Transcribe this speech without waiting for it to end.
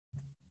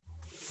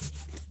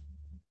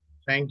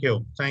Thank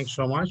you. Thanks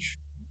so much.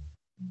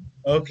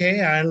 Okay,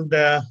 and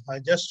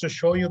just to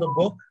show you the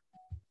book,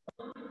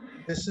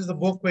 this is the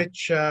book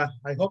which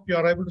I hope you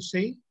are able to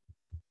see.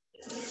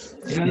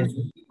 Yes.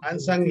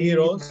 Unsung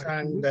Heroes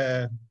and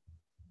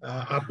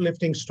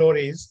Uplifting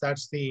Stories.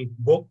 That's the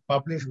book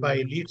published by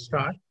Lead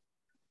Start.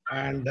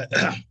 And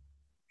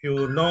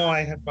you know,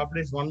 I had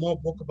published one more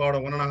book about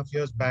 1.5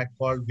 years back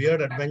called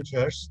Weird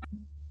Adventures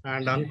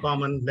and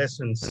Uncommon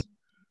Lessons.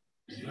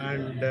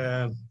 And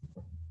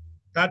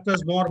that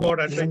was more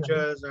about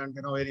adventures and,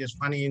 various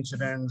funny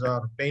incidents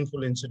or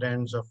painful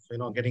incidents of,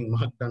 getting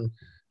mugged and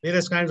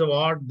various kinds of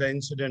odd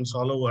incidents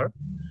all over.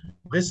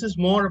 This is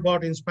more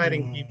about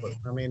inspiring people.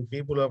 I mean,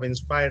 people who have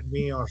inspired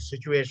me, or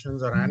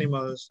situations or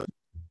animals,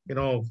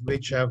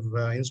 which have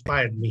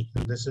inspired me.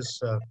 And this is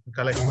a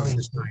collection of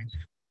this kind.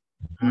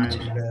 And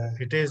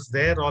it is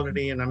there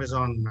already in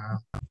Amazon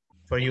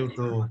for you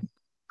to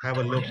have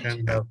a look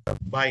and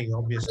buy,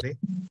 obviously.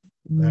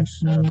 That's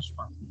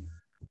fun.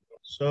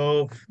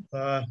 So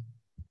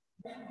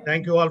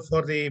thank you all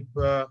for the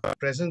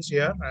presence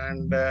here.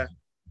 And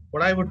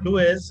what I would do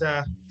is,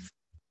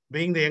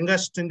 being the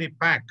youngest in the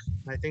pack,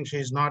 I think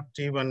she's not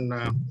even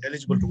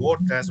eligible to vote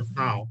as of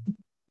now.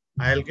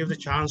 I'll give the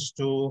chance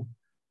to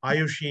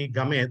Ayushi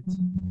Gamit.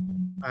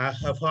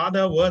 Her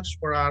father works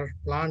for our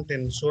plant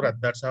in Surat.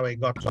 That's how I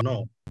got to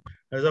know.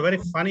 There's a very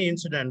funny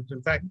incident.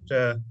 In fact,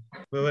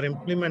 we were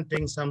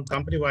implementing some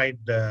company-wide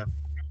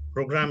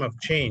program of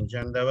change,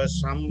 and there was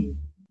some,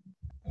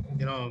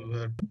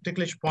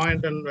 ticklish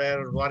point and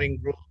where warring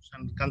groups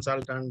and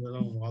consultants,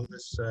 all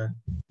this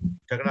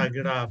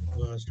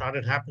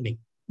started happening.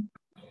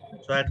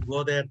 So I had to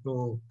go there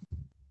to,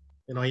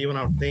 even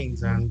out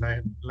things, and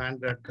I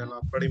landed,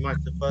 pretty much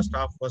the first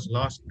half was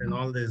lost in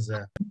all this,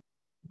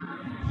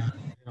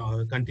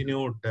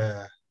 continued,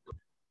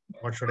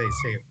 what should I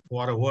say,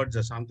 war of words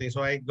or something.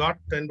 So I got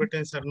in between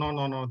and said,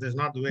 no, this is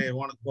not the way I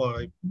want to go.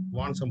 I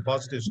want some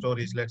positive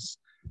stories. Let's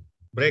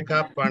break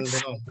up and,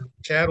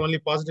 share only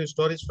positive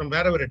stories from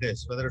wherever it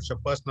is, whether it's a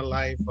personal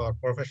life or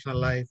professional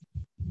life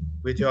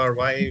with your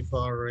wife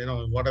or,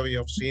 whatever you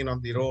have seen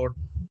on the road,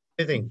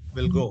 anything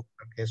will go.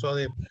 Okay,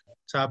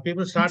 so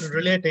people started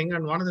relating,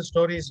 and one of the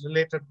stories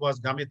related was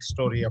Gamit's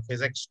story of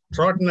his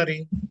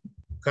extraordinary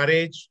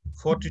courage,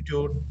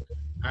 fortitude,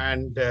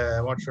 and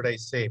what should I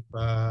say,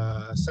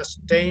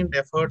 sustained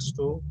efforts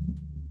to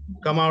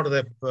come out of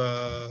the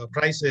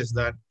crisis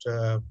that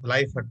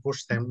life had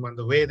pushed them, and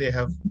the way they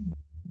have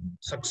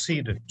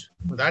succeeded.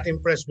 That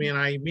impressed me, and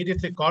I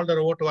immediately called her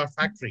over to our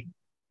factory,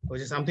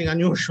 which is something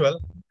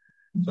unusual.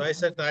 So I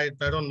said, I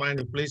don't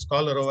mind, please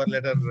call her over,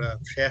 let her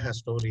share her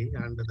story,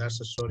 and that's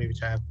the story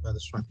which I have for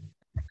this one.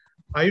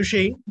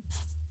 Ayushi.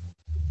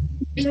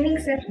 Good evening,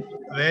 sir.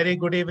 Very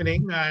good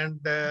evening, and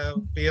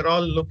we are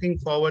all looking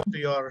forward to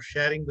your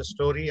sharing the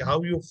story,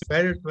 how you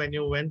felt when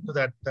you went to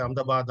that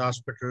Ahmedabad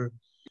hospital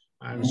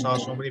and saw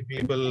so many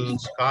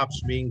people's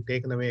scarves being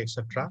taken away,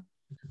 etc.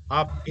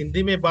 आप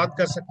हिंदी में बात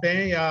कर सकते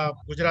हैं या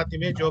गुजराती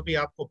में, जो भी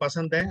आपको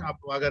पसंद है. आप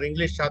अगर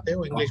इंग्लिश चाहते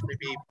हो इंग्लिश में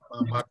भी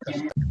बात कर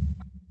सकते हैं.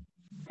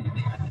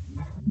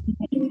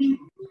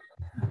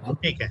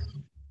 ठीक है.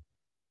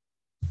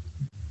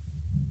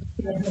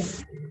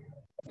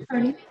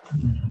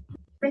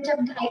 मैं जब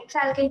 2.5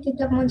 साल की थी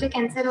तब मुझे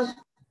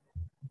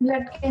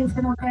ब्लड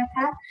कैंसर हो गया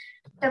था.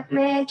 तब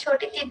मैं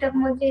छोटी थी, तब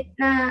मुझे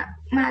इतना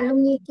मालूम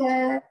नहीं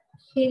था.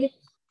 फिर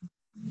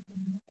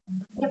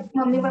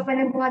मम्मी पापा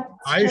ने बहुत.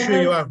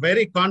 Ayushi, you are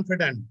very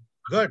confident.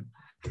 Good.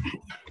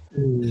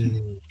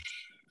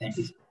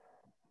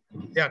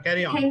 Yeah,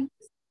 carry on.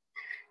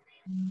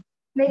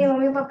 मेरे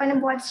मम्मी पापा ने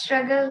बहुत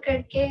स्ट्रगल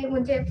करके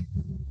मुझे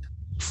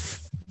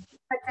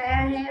बताया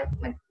है.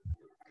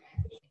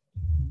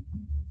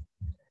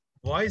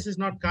 Voice is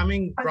not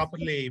coming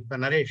properly,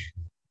 Naresh.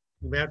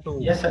 We have to.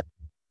 Yes, sir.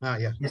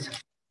 Yeah. Yes, sir.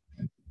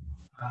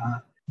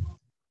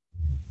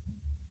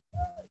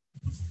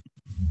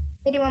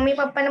 मेरी मम्मी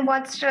पापा ने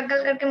बहुत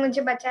स्ट्रगल करके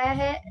मुझे बचाया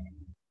है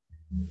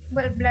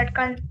ब्लड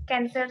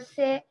कैंसर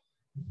से.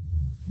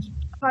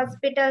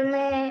 हॉस्पिटल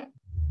में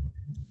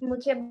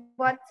मुझे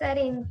बहुत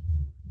सारे.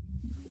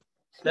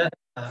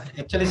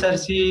 Actually, sir,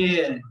 she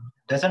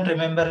doesn't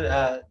remember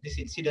this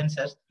incident,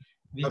 sir.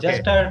 We Okay.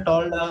 just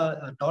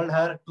told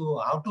her to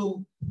how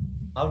to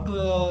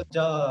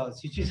the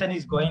situation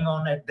is going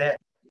on at there,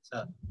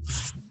 sir.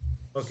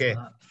 Okay.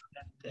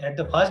 At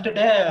the first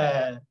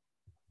day,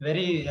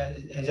 very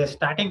as a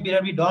starting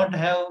period, we don't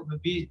have.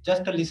 We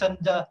just listen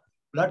the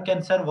blood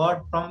cancer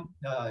word from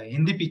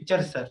Hindi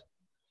pictures, sir.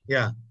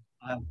 Yeah.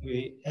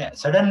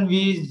 Sudden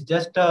we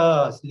just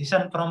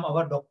listen from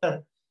our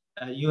doctor.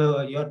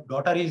 Your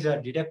daughter is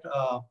detect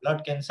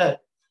blood cancer.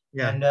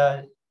 Yeah. And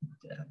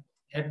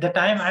at the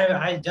time,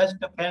 I just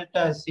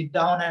felt sit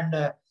down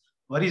and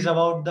worries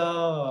about the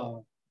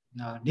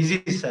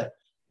disease, sir.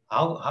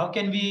 How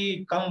can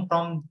we come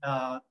from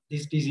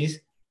this disease?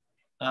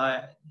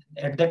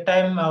 At that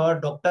time, our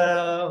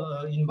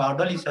doctor in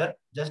Bardoli, sir,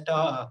 just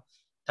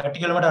 30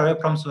 kilometers away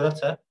from Surat,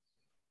 sir.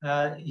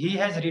 He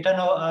has written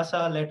us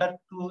a letter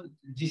to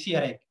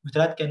GCRI,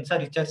 Gujarat Cancer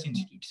Research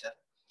Institute, sir.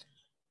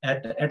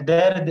 At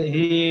there,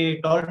 he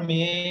told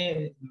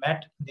me,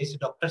 met this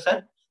doctor,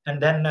 sir,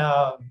 and then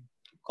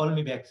call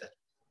me back, sir.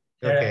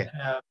 Okay.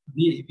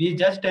 We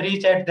just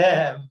reach at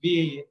there.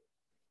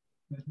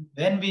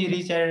 When we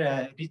reach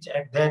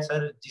at there,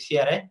 sir,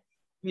 GCRI,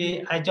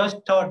 I just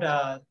thought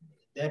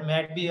there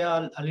might be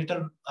a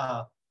little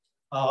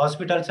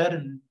hospital,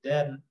 sir.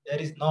 There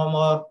is no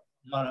more.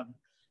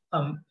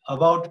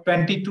 About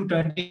 20 to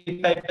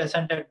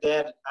 25% at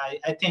there.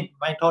 I think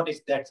my thought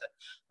is that, sir.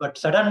 But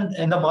sudden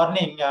in the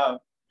morning,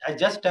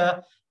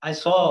 I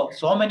saw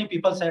so many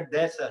people said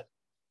there, sir,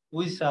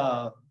 who is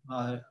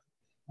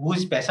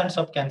patients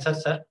of cancer,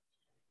 sir.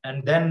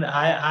 And then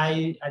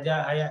I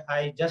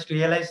just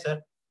realized,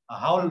 sir,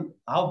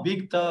 how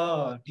big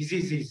the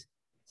disease is,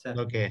 sir.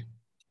 Okay.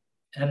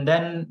 And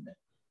then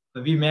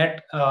we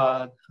met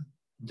the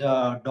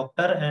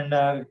doctor and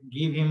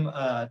gave him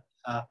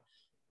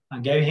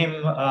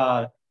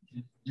a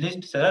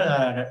list,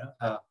 sir,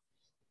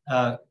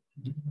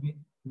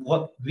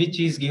 which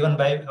is given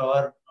by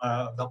our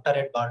doctor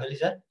at Bardoli,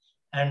 sir,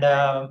 and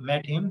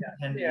met him,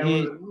 and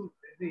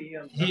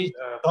he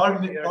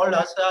told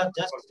us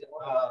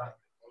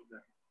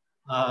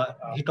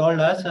he told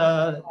us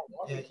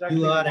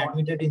you are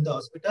admitted in the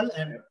hospital,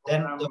 and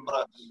then the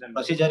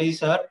procedure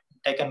is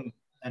taken,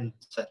 and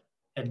sir,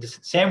 at the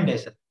same day,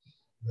 sir.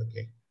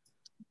 Okay.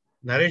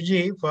 Naresh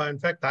ji, in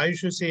fact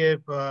Ayushi से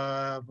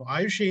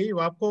आयुषी,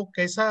 आपको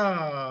कैसा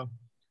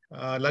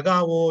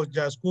लगा वो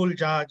school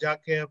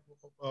जाके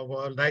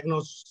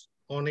diagnose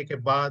होने के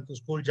बाद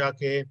school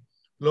जाके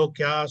लोग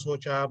क्या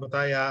सोचा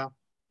बताया,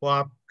 वो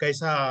आप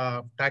कैसा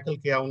टैकल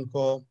किया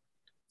उनको,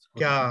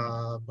 क्या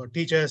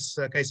टीचर्स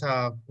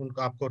कैसा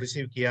उनको आपको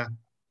रिसीव किया?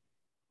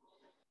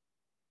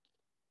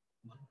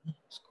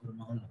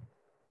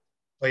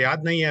 तो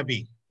याद नहीं है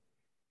अभी?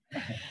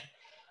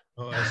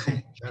 Oh, I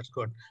see. That's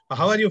good.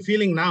 How are you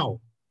feeling now?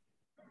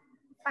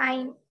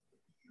 Fine.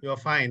 You are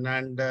fine,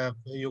 and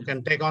you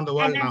can take on the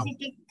world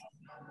Energetic.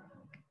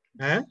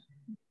 now.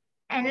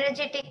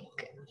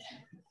 Energetic.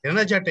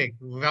 Energetic.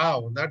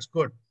 Wow, that's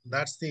good.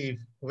 That's the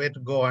way to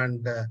go.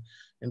 And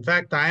in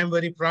fact, I am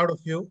very proud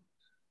of you.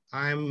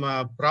 I'm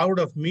proud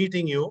of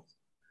meeting you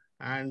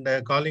and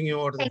calling you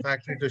out of the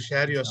factory to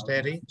share your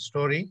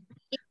story.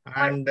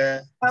 And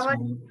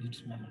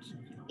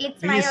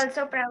it's my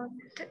also proud.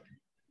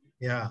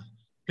 Yeah,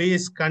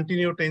 please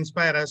continue to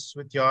inspire us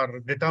with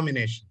your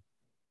determination.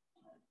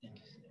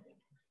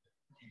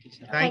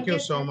 Thank you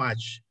so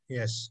much.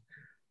 Yes.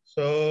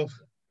 So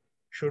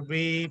should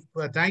we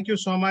thank you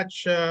so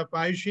much,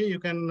 Ayushi. You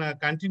can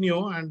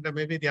continue, and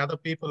maybe the other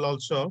people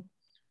also,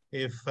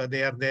 if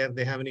they are there,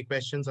 they have any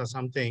questions or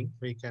something,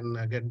 we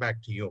can get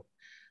back to you.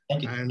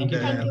 Thank you. And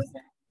Thank you,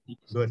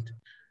 sir. Good.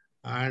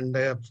 And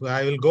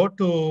I will go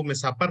to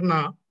Ms.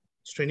 Aparna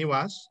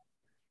Srinivas.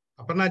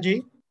 Aparna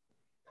ji,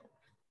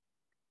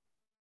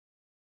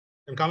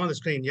 can come on the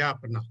screen. Yeah,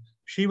 Aparna.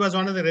 She was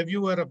one of the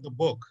reviewer of the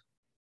book.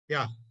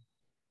 Yeah.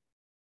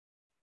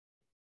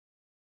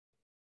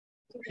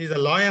 She's a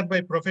lawyer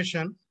by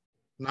profession,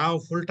 now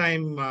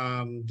full-time,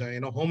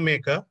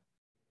 homemaker,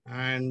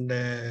 and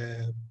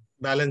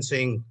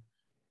balancing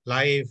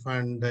life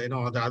and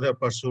the other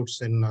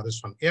pursuits in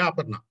this one. Yeah,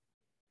 Aparna.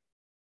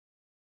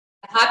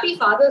 Happy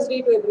Father's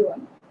Day to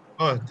everyone.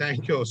 Oh,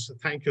 thank you.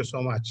 Thank you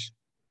so much.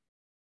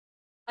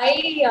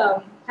 I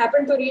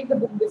happened to read the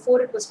book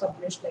before it was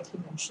published, like he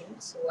mentioned.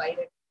 So I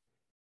read.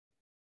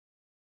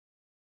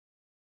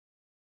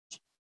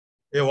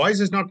 Your voice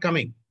is not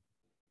coming.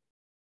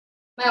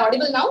 Am I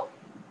audible now?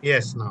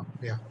 Yes, now.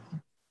 Yeah.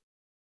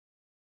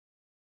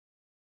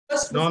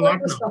 Just No, before not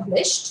it was now.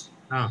 published.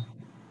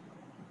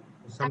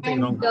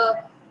 Something wrong.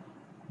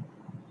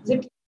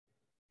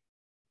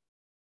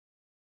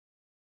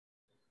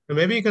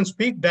 Maybe you can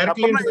speak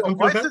directly into the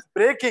computer. Your voice is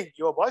breaking.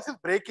 Your voice is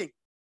breaking.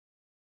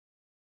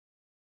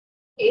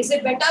 Is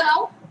it better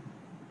now?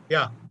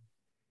 Yeah.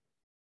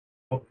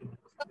 No,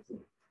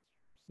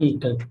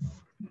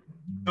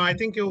 I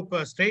think you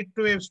straight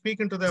away speak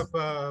into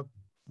the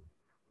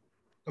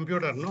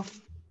computer, no?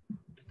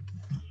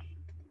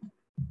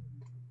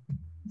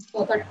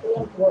 Oh, that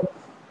won't work.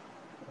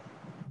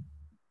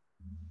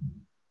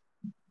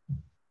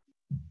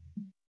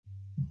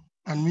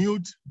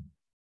 Unmute.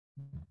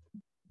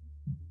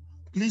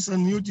 Please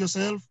unmute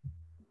yourself.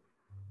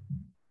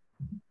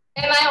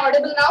 Am I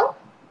audible now?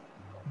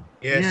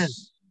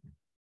 Yes.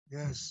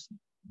 Yes.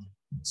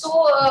 So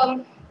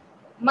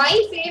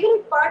my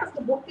favorite part of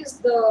the book is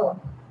the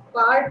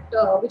part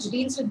which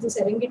deals with the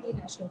Serengeti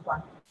National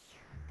Park.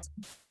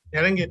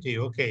 Serengeti,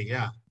 okay,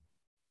 yeah.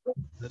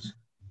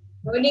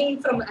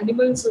 Learning from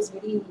animals was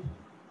very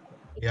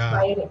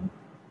inspiring.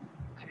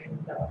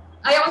 And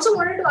I also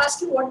wanted to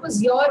ask you, what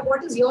is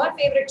your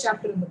favorite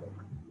chapter in the book?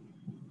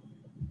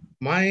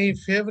 My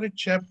favorite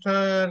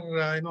chapter,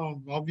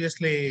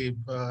 obviously,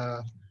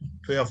 to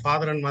your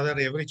father and mother,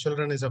 every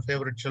children is a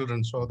favorite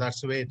children. So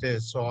that's the way it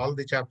is. So all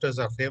the chapters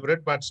are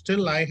favorite, but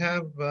still I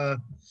have, what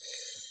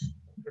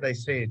should I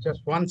say?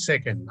 Just 1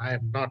 second. I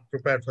am not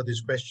prepared for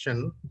this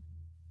question.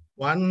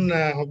 One,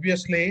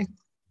 obviously,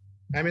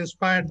 I'm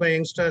inspired by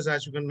youngsters,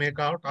 as you can make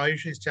out.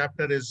 Ayushi's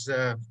chapter is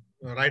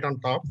right on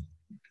top.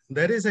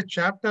 There is a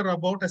chapter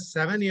about a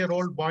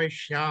 7-year-old boy,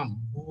 Shyam,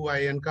 who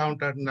I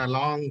encountered in a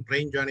long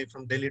train journey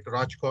from Delhi to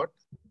Rajkot.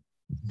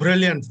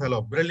 Brilliant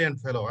fellow, brilliant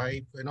fellow.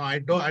 I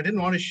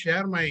didn't want to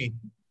share my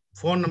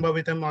phone number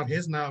with him or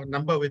his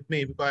number with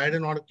me because I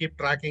didn't want to keep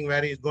tracking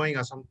where he's going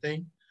or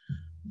something.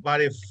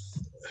 But if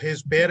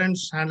his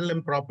parents handle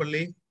him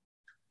properly,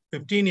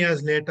 15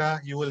 years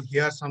later, you will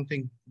hear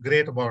something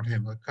great about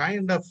him. A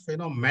kind of,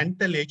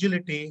 mental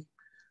agility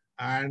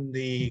and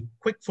the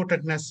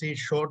quick-footedness he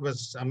showed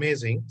was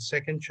amazing.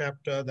 Second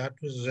chapter, that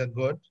was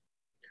good.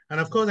 And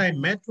of course, I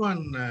met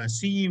one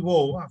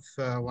CEO of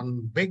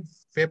one big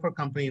paper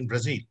company in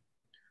Brazil,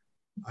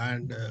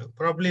 and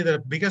probably the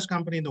biggest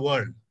company in the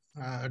world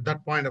at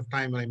that point of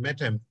time when I met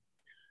him.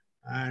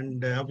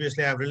 And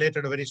obviously, I've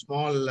related a very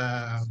small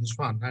this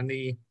one. And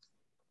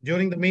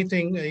during the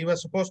meeting, he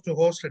was supposed to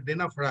host a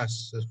dinner for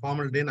us, a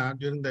formal dinner.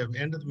 During the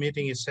end of the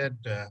meeting, he said,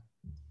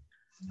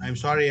 I'm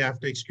sorry, I have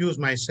to excuse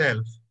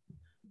myself.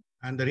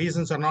 And the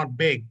reasons are not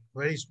big,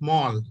 very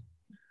small.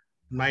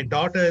 My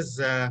daughter's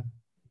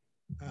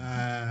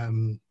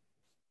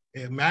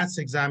maths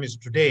exam is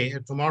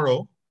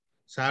tomorrow.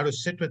 So I have to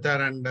sit with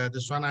her, and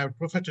this one I would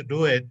prefer to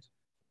do it,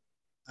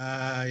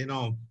 with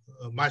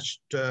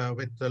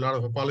a lot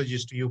of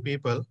apologies to you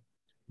people.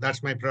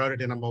 That's my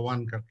priority number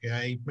one.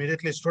 I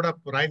immediately stood up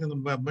right in the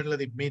middle of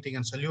the meeting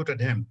and saluted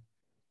him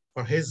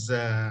for his,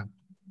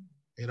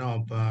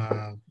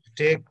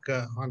 take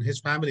on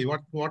his family,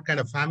 what kind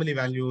of family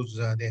values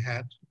they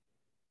had.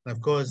 Of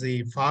course,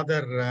 the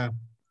father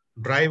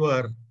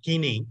driver,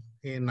 Keeney,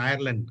 in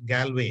Ireland,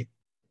 Galway.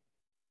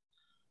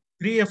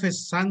 3 of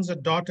his sons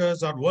and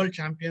daughters are world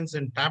champions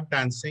in tap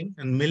dancing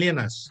and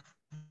millionaires.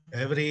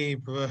 Every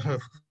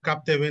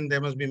cup they win, they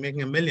must be making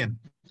 $1 million.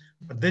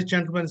 But this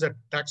gentleman is a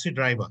taxi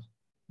driver.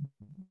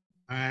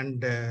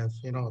 And,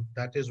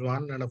 that is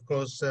one. And of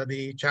course,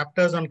 the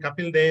chapters on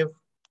Kapil Dev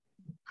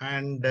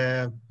and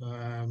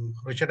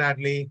Richard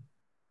Hadley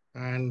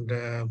and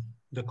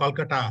the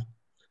Kolkata,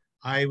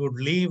 I would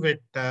leave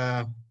it,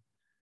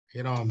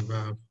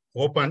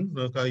 open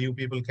because you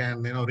people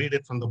can, read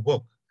it from the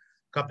book.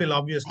 Kapil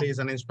obviously is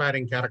an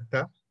inspiring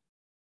character.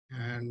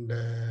 And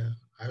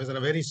I was in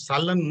a very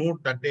sullen mood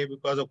that day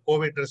because of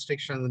COVID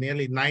restrictions,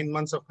 nearly 9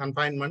 months of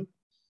confinement.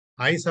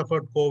 I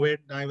suffered COVID.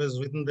 I was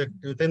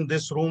within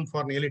this room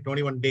for nearly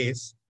 21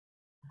 days.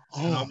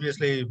 And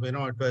obviously,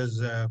 it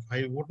was,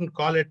 I wouldn't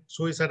call it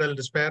suicidal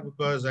despair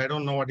because I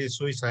don't know what is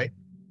suicide.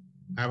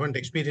 I haven't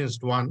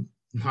experienced one,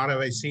 nor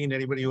have I seen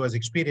anybody who has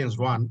experienced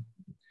one.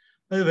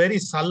 It was a very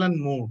sullen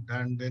mood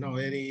and,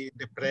 very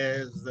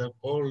depressed. The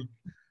whole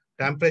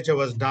temperature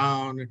was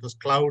down. It was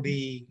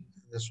cloudy,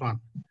 this one.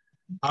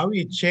 How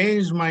he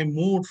changed my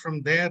mood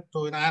from there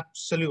to an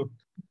absolute,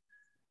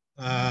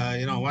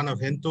 one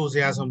of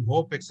enthusiasm,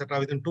 hope, etc.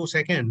 within 2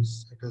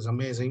 seconds. It was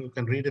amazing. You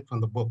can read it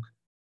from the book.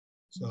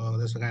 So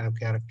that's the kind of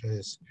character it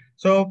is.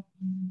 So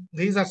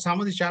these are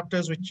some of the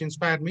chapters which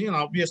inspired me. And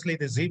obviously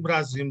the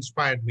zebras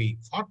inspired me.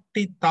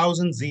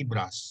 40,000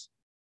 zebras.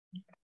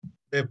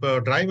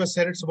 The driver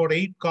said it's about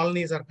 8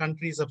 colonies or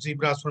countries of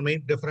zebras from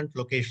 8 different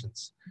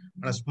locations.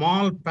 And a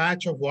small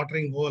patch of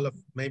watering hole of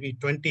maybe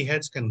 20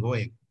 heads can go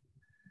in.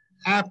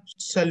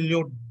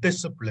 Absolute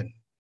discipline.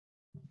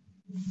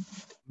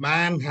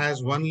 Man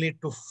has only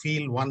to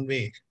feel one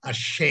way,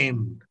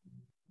 ashamed.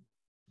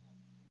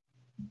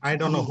 I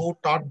don't know who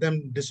taught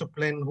them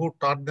discipline, who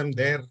taught them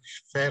their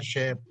fair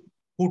share,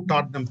 who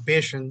taught them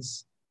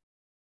patience.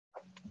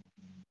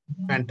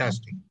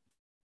 Fantastic.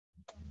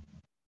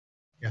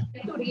 Yeah.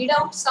 To read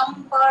out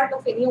some part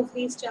of any of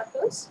these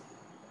chapters?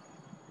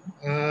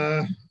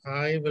 I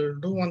will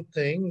do one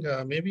thing.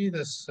 Maybe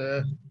this,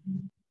 okay.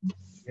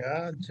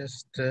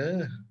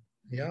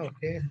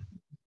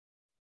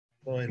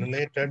 So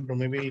related,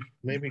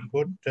 maybe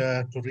good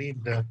to read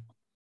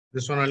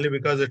this one only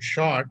because it's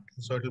short,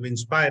 so it will be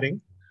inspiring.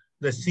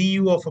 The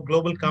CEO of a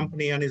global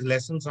company and his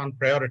lessons on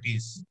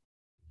priorities.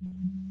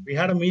 We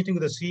had a meeting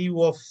with the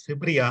CEO of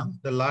Fibria,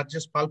 the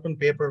largest pulp and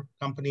paper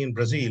company in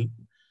Brazil,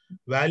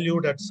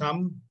 valued at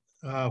some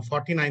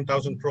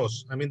 49,000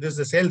 crores. I mean, this is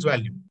the sales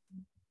value,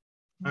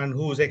 and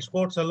whose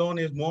exports alone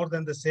is more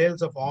than the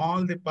sales of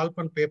all the pulp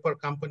and paper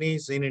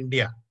companies in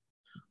India,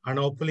 and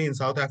hopefully in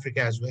South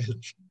Africa as well.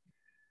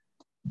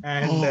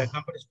 And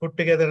companies put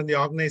together in the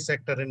organized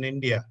sector in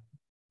India.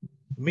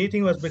 The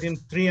meeting was between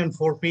 3 and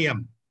 4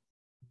 p.m.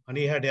 And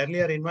he had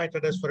earlier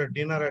invited us for a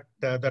dinner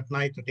at that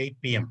night at 8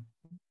 p.m.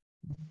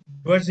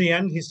 Towards the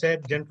end, he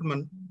said,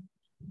 gentlemen,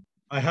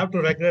 I have to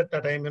regret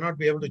that I may not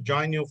be able to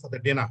join you for the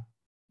dinner.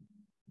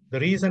 The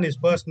reason is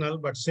personal,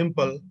 but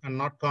simple and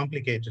not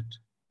complicated.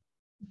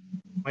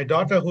 My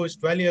daughter, who is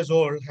 12 years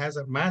old, has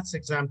a maths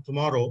exam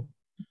tomorrow,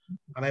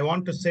 and I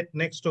want to sit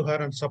next to her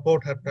and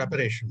support her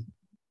preparation.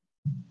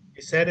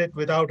 He said it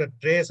without a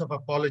trace of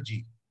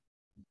apology,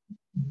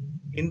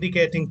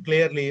 indicating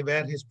clearly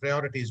where his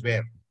priorities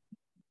were.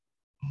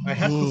 I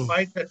had to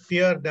fight the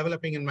tear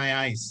developing in my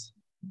eyes.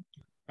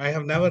 I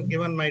have never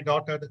given my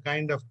daughter the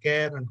kind of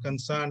care and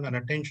concern and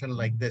attention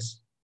like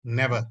this.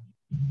 Never.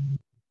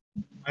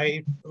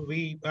 I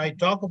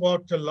talk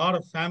about a lot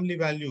of family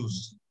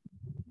values,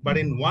 but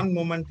in one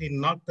moment he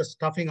knocked the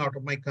stuffing out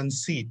of my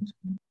conceit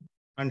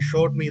and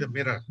showed me the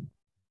mirror.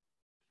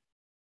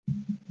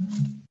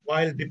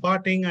 While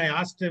departing, I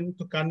asked him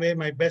to convey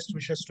my best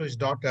wishes to his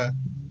daughter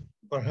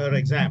for her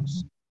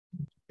exams.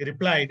 He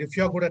replied, if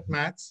you're good at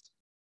maths,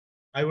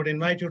 I would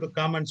invite you to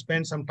come and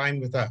spend some time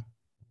with her.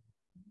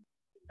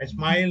 I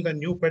smiled and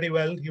knew pretty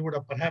well he would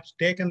have perhaps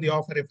taken the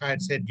offer if I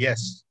had said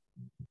yes.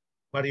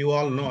 But you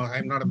all know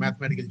I'm not a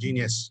mathematical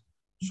genius.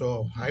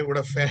 So I would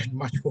have fared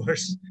much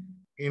worse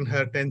in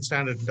her 10th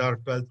standard or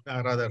 12th,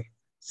 or rather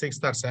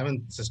 6th or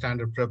 7th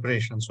standard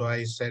preparation. So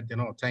I said,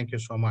 thank you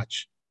so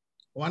much.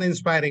 One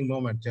inspiring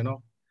moment,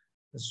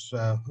 it's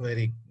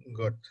very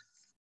good.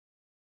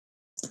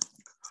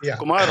 Yeah.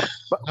 Kumar,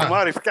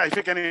 if I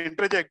can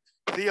interject,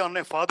 see, on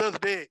a Father's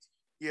Day,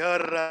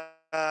 you're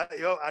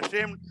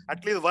ashamed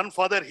at least one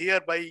father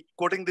here by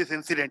quoting this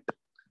incident.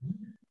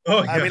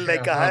 Oh, yeah, I mean,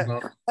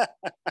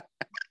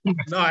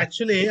 no,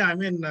 actually, I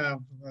mean,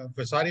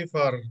 sorry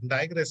for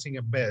digressing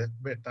a bit.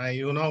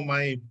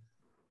 My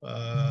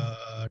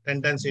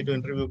tendency to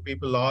interview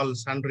people, all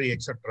sundry,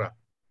 etc.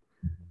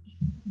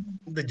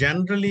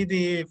 Generally,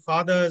 the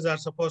fathers are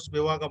supposed to be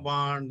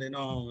vagabond,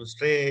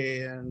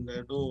 stray and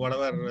do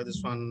whatever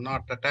this one,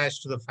 not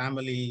attached to the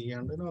family.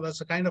 And, that's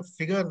the kind of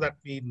figure that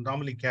we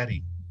normally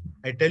carry.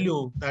 I tell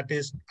you, that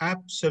is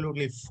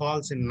absolutely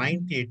false in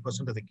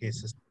 98% of the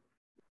cases.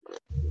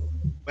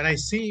 When I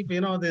see,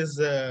 this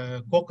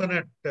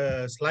coconut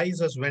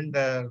slices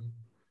vendor,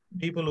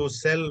 people who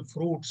sell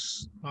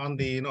fruits on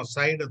the,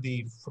 side of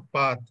the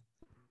footpath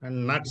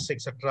and nuts,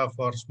 etc.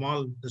 for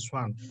small, this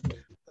one,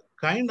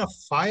 kind of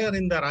fire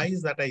in their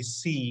eyes that I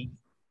see,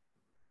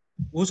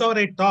 whosoever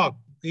I talk,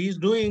 he's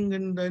doing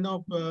in the,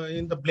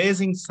 in the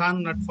blazing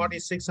sun at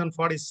 46 and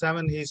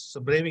 47, he's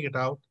braving it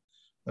out,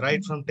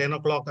 right from 10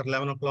 o'clock or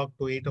 11 o'clock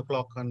to 8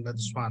 o'clock on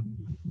this one.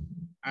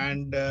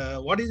 And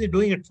what is he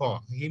doing it for?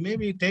 He may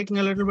be taking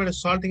a little bit of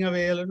salting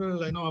away a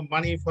little,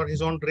 money for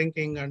his own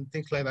drinking and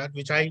things like that,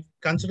 which I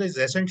consider is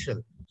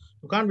essential.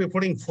 You can't be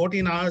putting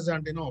 14 hours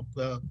and,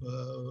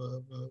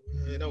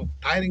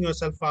 tiring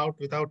yourself out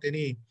without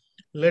any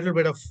little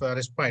bit of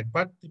respite.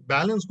 But the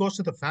balance goes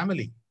to the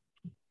family.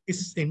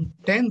 His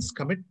intense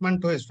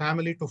commitment to his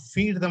family to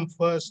feed them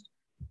first,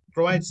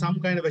 provide some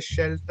kind of a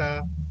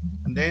shelter,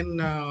 and then,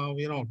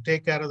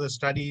 take care of the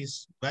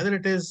studies, whether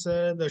it is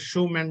the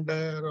shoe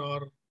mender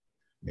or,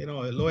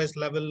 lowest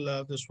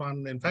level, this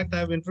one. In fact,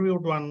 I've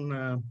interviewed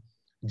one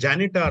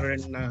janitor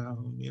in,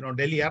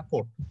 Delhi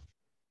airport.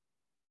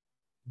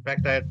 In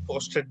fact, I had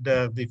posted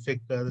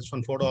this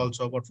one photo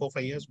also about 4 or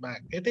 5 years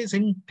back. It is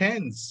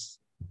intense.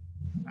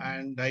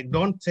 And I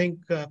don't think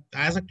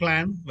as a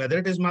clan, whether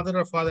it is mother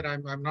or father,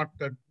 I'm not,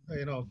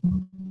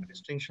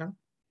 distinction.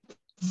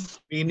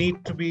 We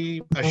need to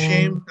be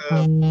ashamed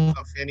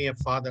of any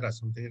father or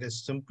something. It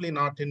is simply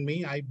not in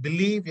me. I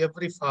believe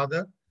every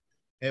father,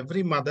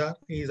 every mother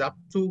is up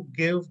to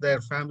give their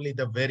family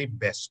the very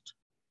best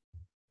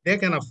they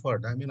can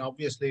afford. I mean,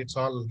 obviously, it's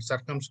all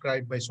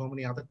circumscribed by so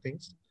many other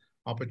things,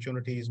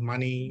 opportunities,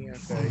 money,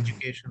 and,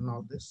 education,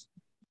 all this.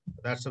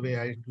 That's the way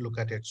I look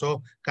at it.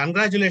 So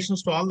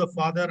congratulations to all the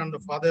father on the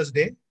Father's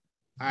Day.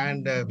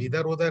 And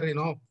either,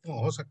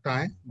 ho sakta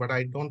hai, but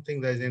I don't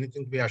think there's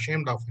anything to be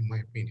ashamed of, in my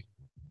opinion.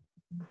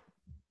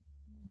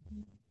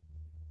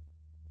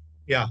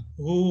 Yeah,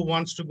 who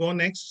wants to go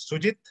next?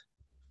 Sujit?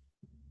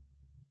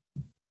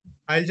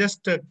 I'll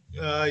just,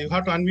 you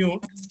have to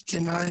unmute.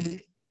 Can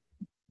I?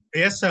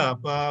 Yes, sir.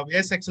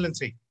 Yes,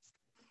 Excellency.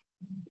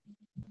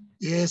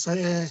 Yes,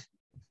 I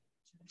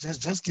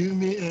just give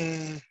me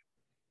a.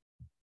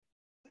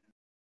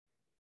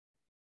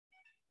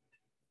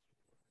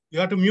 You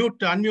have to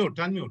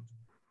unmute.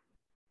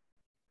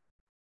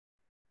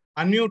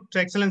 Unmute,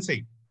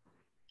 Excellency.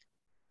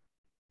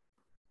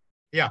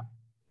 Yeah.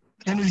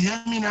 Can you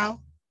hear me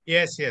now?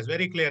 Yes,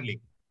 very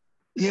clearly.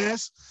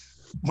 Yes.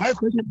 My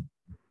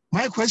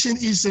question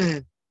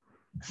is,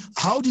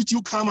 how did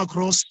you come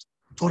across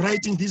to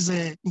writing these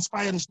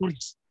inspiring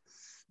stories?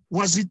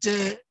 Was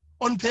it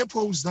on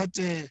purpose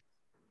that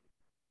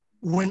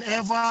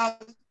whenever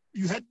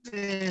you had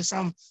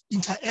some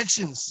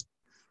interactions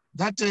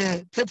that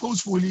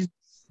purposefully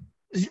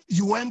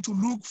you went to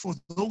look for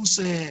those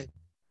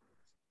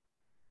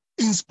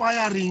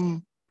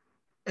inspiring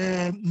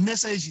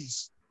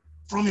messages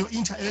from your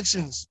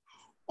interactions?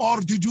 Or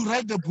did you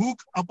write the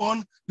book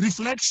upon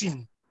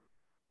reflection?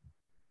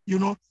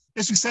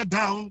 As you sat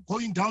down,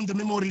 going down the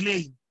memory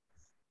lane,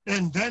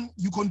 and then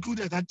you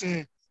concluded that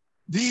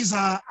these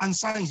are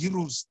unsung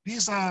heroes.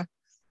 These are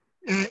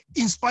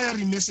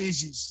inspiring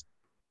messages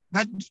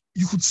that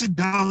you could sit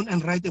down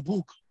and write a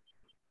book.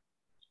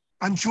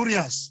 I'm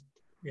curious.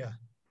 Yeah.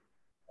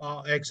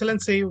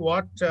 Excellency,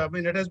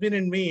 it has been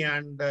in me,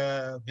 and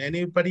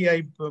anybody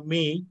I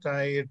meet,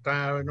 I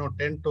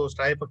tend to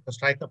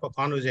strike up a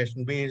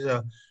conversation, be it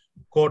a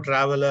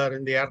co-traveler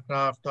in the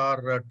aircraft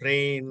or a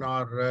train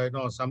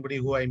or, somebody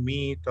who I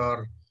meet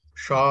or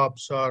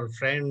shops or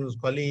friends,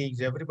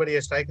 colleagues, everybody I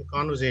strike a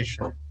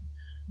conversation.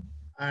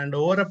 And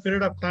over a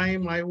period of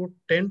time, I would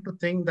tend to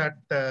think that,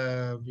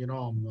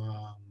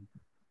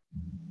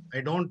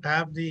 I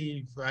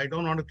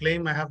don't want to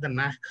claim I have the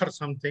knack or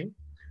something,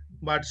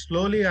 but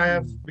slowly I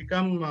have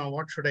become,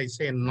 what should I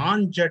say,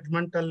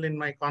 non-judgmental in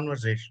my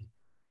conversation.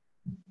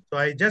 So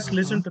I just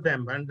listen to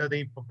them, and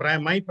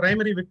my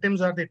primary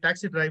victims are the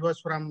taxi drivers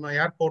from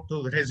airport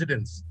to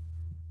residence.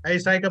 I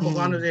strike up a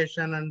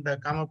conversation and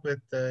come up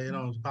with,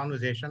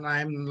 conversation. I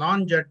am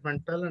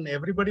non-judgmental, and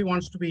everybody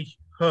wants to be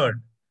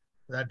heard.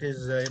 That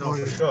is,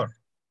 for sure.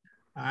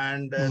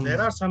 And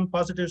there are some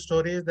positive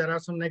stories. There are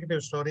some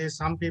negative stories.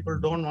 Some people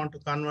don't want to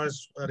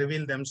converse,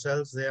 reveal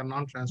themselves. They are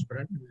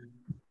non-transparent.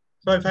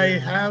 So if I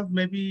have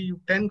maybe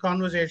 10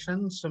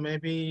 conversations, so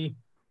maybe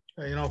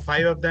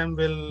 5 of them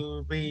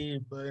will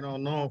be,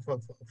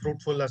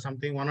 fruitful or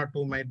something. 1 or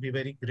 2 might be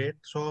very great.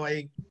 So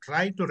I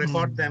try to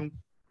record them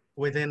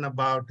within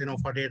about,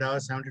 48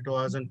 hours, 72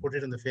 hours and put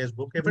it in the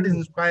Facebook. If it is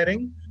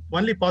inspiring,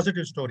 only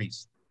positive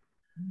stories.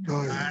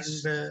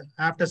 And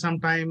after some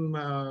time,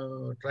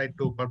 try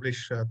to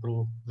publish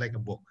through like a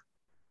book.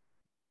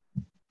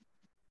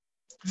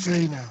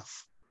 Fair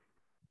enough.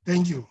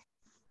 Thank you.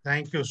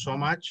 Thank you so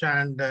much.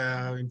 And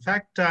in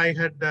fact, I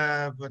had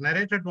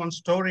narrated one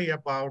story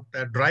about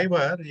a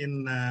driver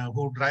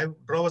who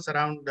drove us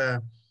around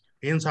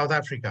in South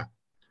Africa,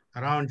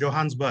 around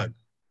Johannesburg.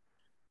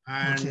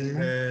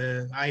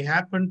 And I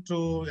happened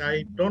to,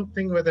 I don't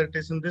think whether it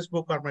is in this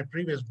book or my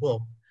previous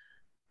book.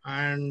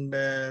 And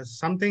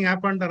something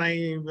happened, and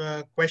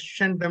I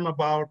questioned them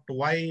about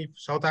why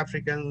South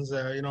Africans,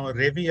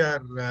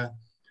 revere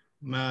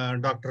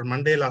Dr.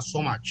 Mandela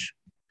so much.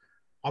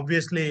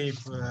 Obviously,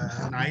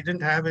 I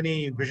didn't have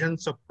any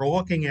visions of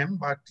provoking him,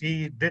 but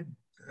he did,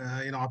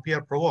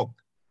 appear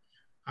provoked.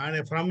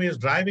 And from his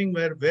driving,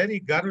 were very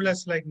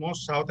garrulous, like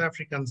most South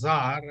Africans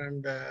are,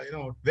 and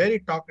very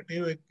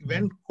talkative. It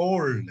went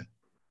cold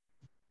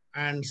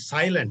and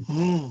silent.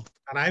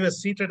 And I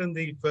was seated in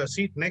the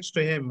seat next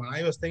to him.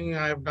 I was thinking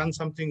I have done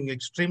something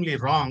extremely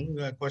wrong,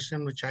 a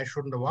question which I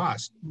shouldn't have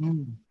asked.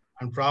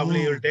 And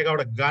probably he'll take out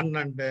a gun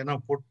and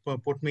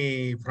put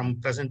me from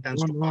present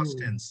tense to past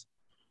tense.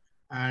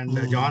 And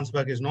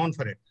Johannesburg is known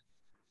for it.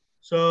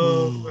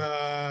 So,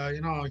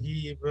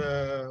 he,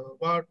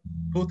 about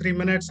 2-3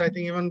 minutes, I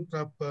think even,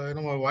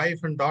 my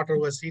wife and daughter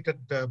were seated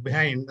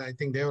behind. I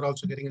think they were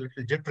also getting a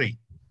little jittery.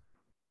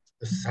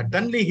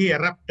 Suddenly he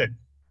erupted,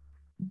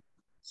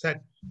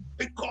 said,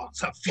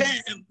 "Because of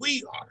him,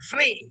 we are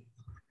free."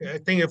 I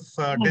think if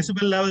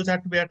decibel levels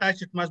had to be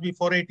attached, it must be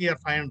 480 or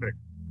 500.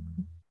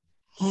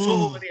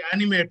 So very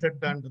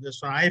animated under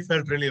this one. I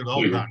felt really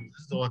well done.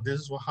 So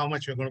this is how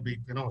much you're going to be,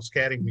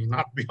 scaring me,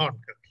 not beyond.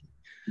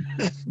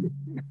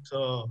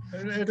 So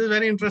it is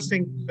very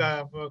interesting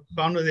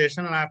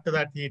conversation. And after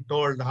that, he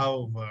told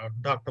how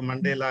Dr.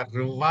 Mandela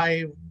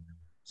revived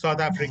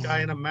South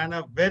Africa in a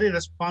manner very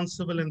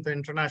responsible in the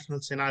international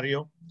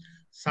scenario,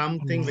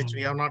 something which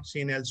we have not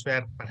seen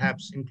elsewhere,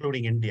 perhaps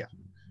including India.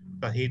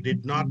 But he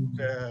did not,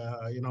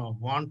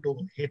 want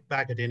to hit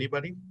back at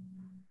anybody.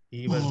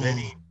 He was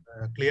very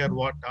clear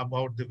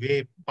about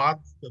the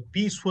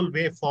peaceful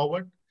way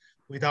forward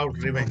without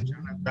revenge.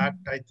 And that,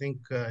 I think,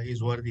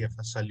 is worthy of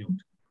a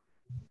salute.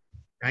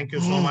 Thank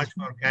you so much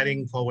for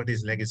carrying forward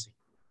his legacy.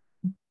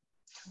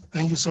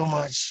 Thank you so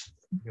much.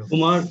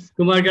 Kumar,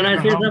 can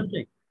I say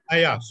something?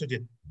 Yeah,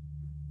 Sujit.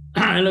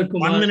 Hello,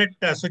 Kumar. 1 minute,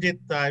 Sujit,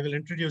 I will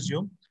introduce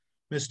you.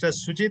 Mr.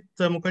 Sujit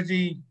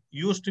Mukherjee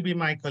used to be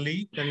my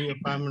colleague, and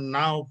I'm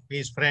now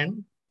his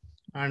friend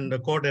and a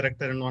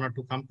co-director in 1 or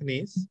 2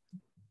 companies.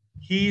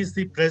 He is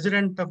the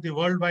president of the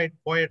Worldwide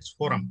Poets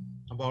Forum.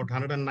 About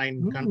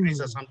 109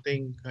 countries or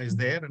something is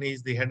there, and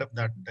he's the head of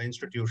that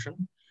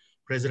institution,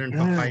 president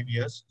for 5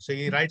 years. So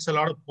he writes a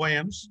lot of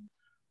poems,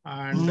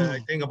 and I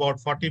think about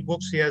 40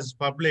 books he has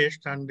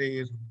published, and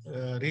he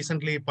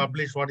recently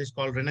published what is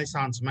called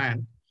Renaissance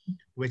Man,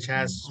 which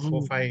has 4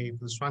 or 5.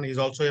 This one is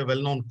also a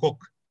well-known cook,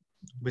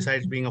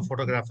 besides being a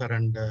photographer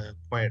and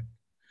poet.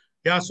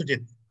 Yeah,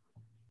 Sujit.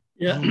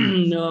 Yeah,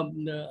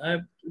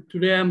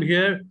 today I'm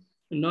here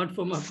not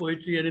for my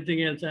poetry,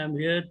 anything else. I'm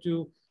here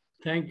to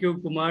thank you,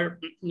 Kumar,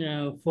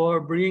 for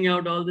bringing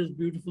out all these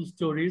beautiful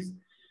stories.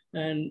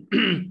 And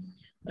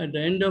at the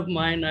end of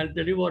mine, I'll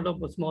tell you one of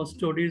the small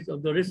stories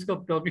of the risk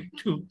of talking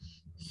to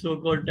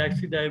so-called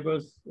taxi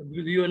drivers.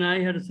 Because you and I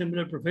had a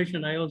similar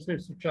profession. I also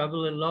used to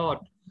travel a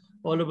lot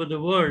all over the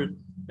world.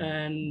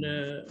 And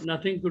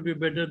nothing could be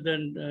better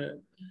than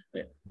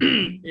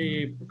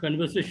a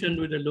conversation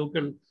with a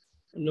local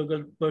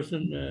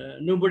person.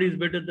 Nobody is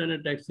better than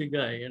a taxi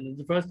guy. And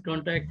the first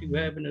contact you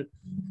have in a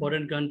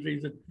foreign country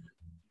is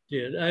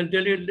I'll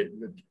tell you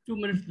 2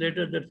 minutes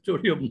later that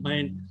story of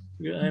mine.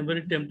 I'm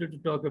very tempted to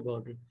talk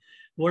about it.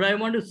 What I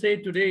want to say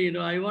today,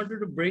 I wanted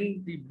to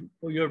bring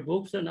your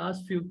books and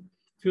ask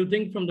few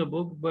things from the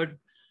book, but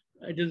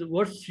it is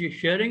worth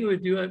sharing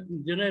with you.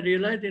 Then I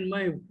realized in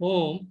my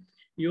home,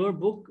 your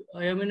book,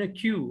 I am in a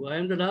queue. I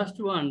am the last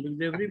one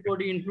because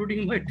everybody,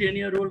 including my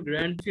 10-year-old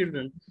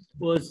grandchildren,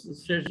 was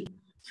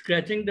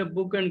scratching the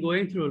book and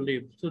going through a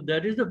leaf. So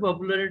that is the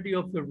popularity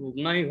of your book.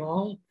 My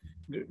home,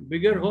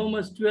 bigger home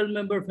as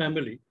 12-member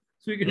family.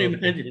 So you can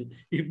imagine,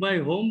 if my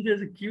home,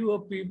 there's a queue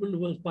of people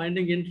who are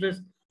finding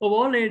interest of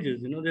all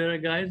ages. You know, there are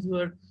guys who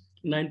are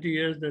 90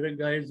 years, there are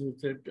guys who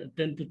said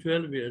 10 to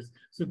 12 years.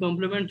 So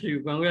compliment to you,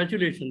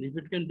 congratulations. If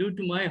it can do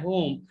to my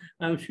home,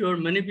 I'm sure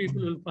many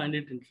people will find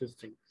it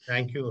interesting.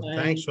 Thank you. And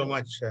thanks so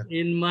much.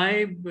 In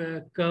my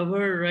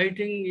cover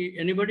writing,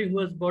 anybody who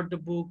has bought the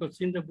book or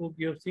seen the book,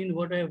 you have seen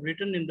what I have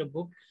written in the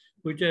book,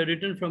 which I have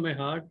written from my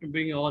heart,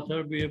 being an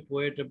author, being a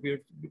poet,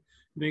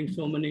 being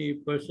so many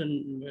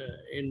person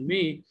in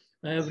me.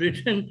 I have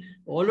written,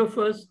 all of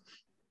us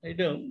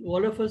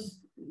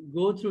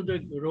go through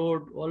the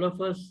road, all of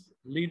us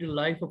lead a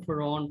life of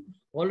our own,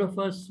 all of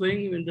us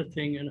swing in the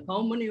thing, and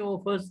how many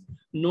of us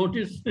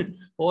notice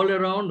all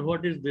around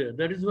what is there?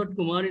 That is what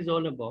Kumar is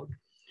all about.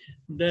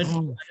 That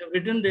I have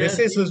written there. This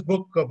is his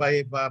book,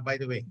 by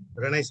the way,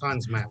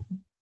 Renaissance Man.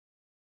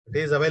 It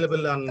is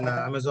available on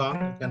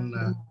Amazon. You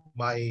can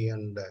buy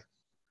and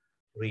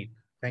read.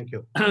 Thank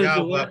you. Yeah,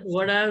 so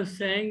what I was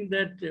saying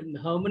that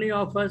how many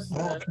of us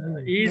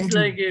is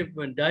like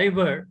a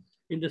diver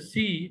in the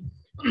sea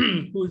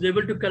who's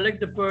able to collect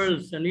the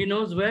pearls, and he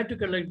knows where to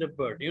collect the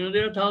pearl. You know,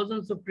 there are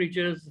thousands of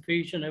creatures,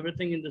 fish and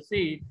everything in the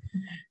sea.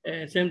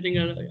 Same thing,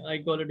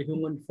 I call it a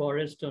human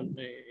forest on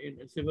in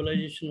a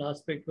civilization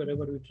aspect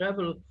wherever we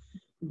travel.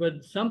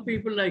 But some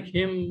people like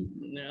him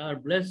are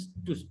blessed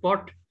to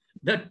spot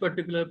that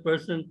particular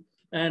person,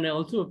 and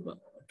also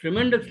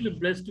tremendously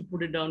blessed to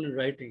put it down in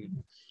writing.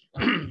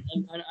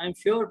 And I'm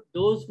sure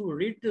those who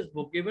read this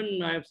book,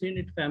 even I have seen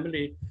it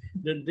family,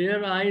 that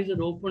their eyes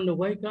are opened.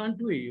 Why can't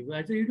we?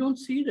 I say, you don't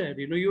see that.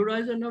 You know, your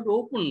eyes are not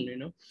open. You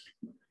know,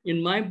 in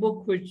my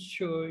book,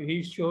 which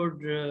he showed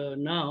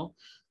now,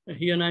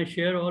 he and I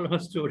share all our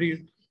stories,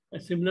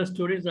 similar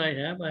stories I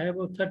have. I have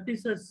 30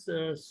 such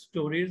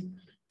stories,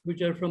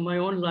 which are from my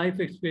own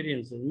life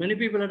experiences. Many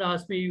people had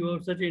asked me, you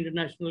are such an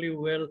internationally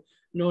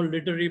well-known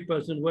literary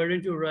person. Why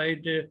don't you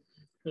write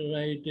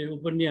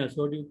upanyas,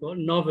 what do you call,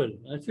 novel?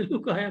 I said,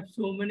 look, I have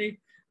so many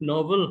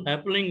novel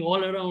happening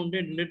all around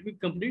it. Let me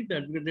complete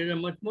that, because there are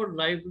much more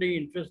lively,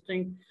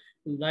 interesting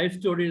life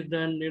stories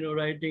than, you know,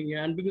 writing.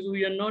 And because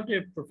we are not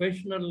a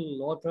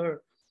professional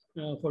author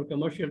for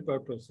commercial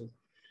purposes.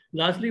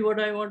 Lastly, what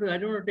I want to, I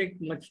don't want to take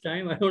much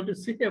time. I want to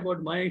say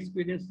about my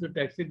experience as a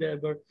taxi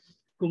driver.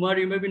 Kumar,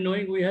 you may be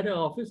knowing we had an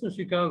office in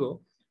Chicago,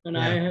 and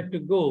I had to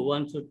go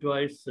once or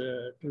twice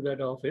to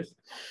that office.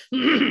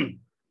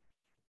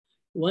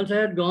 Once I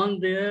had gone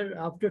there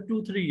after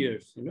 2-3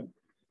 years, you know,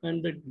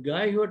 and the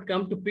guy who had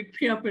come to pick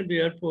me up in the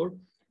airport,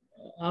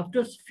 after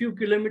a few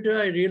kilometers,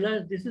 I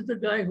realized this is the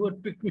guy who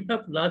had picked me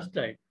up last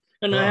time.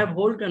 And I have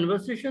whole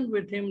conversation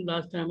with him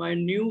last time. I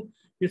knew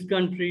his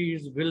country,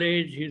 his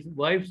village, his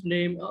wife's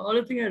name, all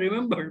the thing I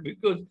remembered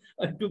because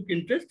I took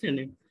interest in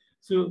him.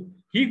 So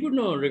he could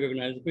not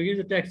recognize it, because he's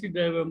a taxi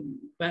driver,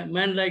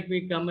 man like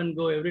me, come and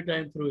go every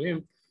time through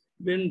him.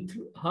 Then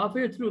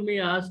halfway through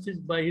me, asked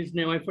by his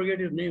name. I forget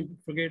his name.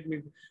 Forgive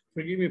me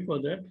for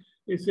that.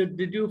 He said,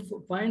 "Did you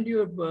find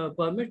your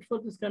permit for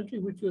this country,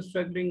 which was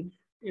struggling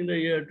in the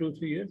year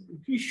 2-3 years?"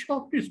 He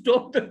shocked. He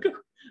stopped the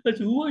car. I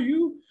said, "Who are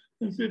you?"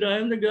 I said, "I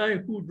am the guy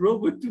who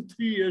drove with you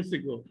 3 years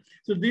ago."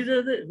 So these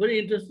are the very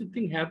interesting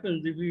thing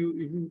happens if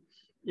you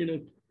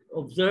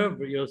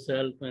observe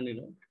yourself and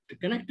to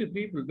connect to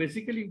people.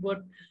 Basically,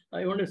 what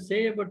I want to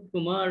say about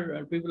Kumar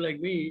and people like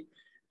me.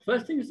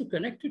 First thing is to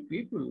connect with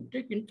people,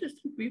 take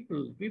interest in people.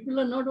 People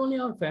are not only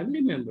our family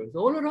members,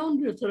 all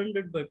around we are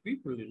surrounded by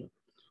people,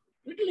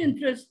 Little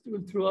interest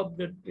will throw up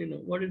that,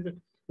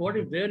 what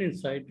is there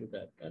inside to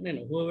that? And,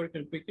 whoever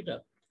can pick it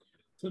up.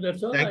 So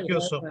that's all. Thank you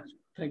so much.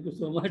 Thank you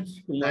so much,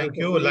 Kumar. Thank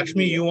you.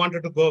 Lakshmi, you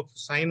wanted to go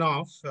sign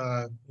off.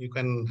 You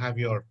can have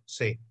your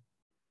say.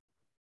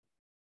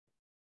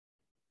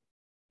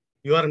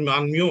 You are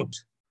on mute.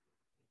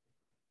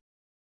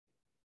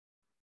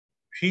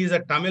 She is a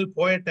Tamil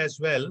poet as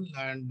well,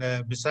 and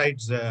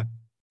besides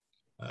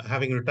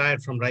having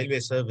retired from railway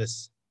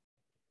service.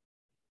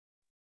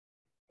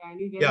 Can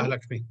you hear me?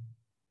 Lakshmi.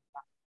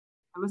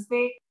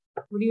 Namaste.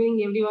 Good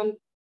evening, everyone.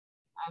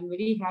 I'm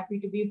very happy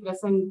to be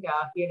present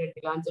here at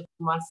the launch of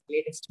Kumar's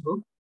latest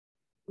book.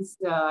 This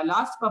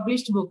last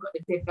published book,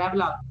 it's a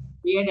travelogue,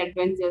 weird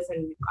adventures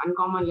and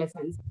uncommon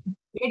lessons,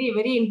 made a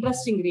very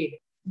interesting read.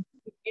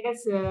 It made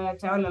us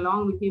travel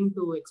along with him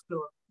to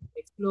explore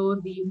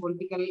the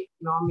political,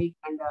 economic,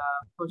 and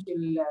social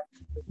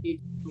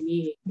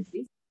many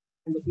countries,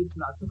 and the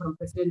people also from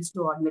presidents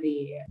to ordinary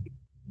people.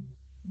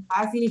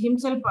 As he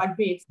himself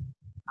admits,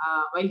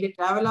 while the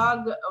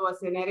travelogue was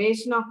a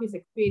narration of his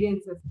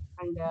experiences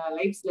and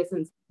life's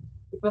lessons,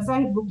 the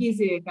present book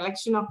is a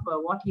collection of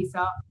what he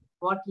saw,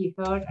 what he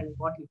heard, and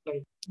what he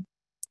felt.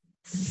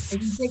 I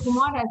should say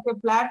Kumar has a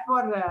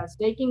platform for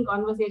staking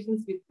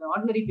conversations with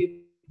ordinary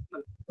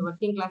people, the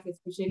working class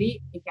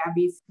especially, the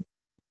cabbies.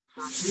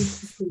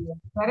 He's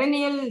a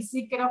perennial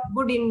seeker of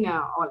good in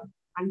all,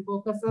 and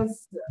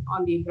focuses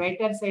on the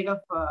brighter side of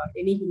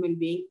any human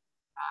being.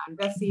 And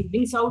thus he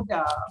brings out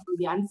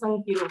the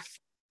unsung heroes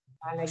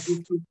like these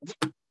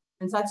people.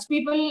 And such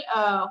people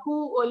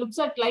who looks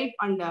at life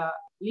and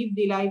live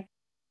the life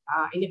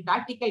in a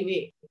practical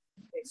way,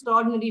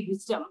 extraordinary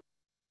wisdom,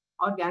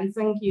 or the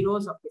unsung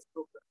heroes of this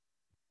book.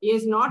 He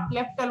is not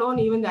left alone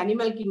even the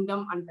animal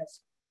kingdom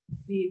untouched.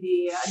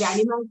 The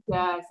animals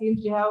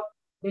seems to have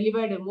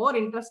delivered more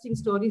interesting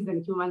stories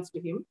than humans to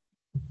him.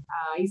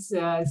 His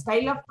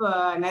style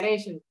of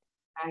narration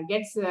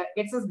gets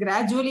us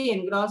gradually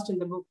engrossed in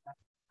the book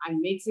and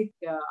makes it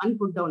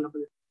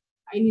unputdownable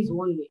in his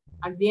own way.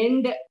 At the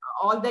end,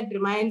 all that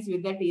remains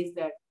with that is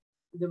that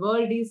the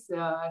world is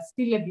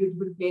still a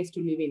beautiful place to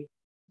live in.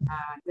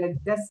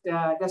 Just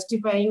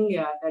justifying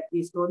that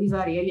these stories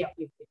are really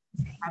uplifting.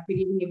 Happy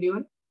reading,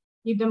 everyone.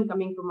 Keep them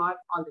coming, Kumar.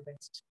 All the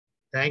best.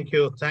 Thank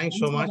you. Thanks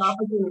so much.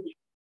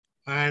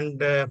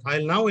 And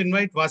I'll now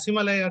invite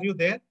Vasimalai. Are you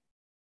there?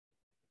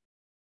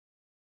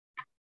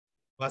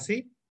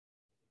 Vasi?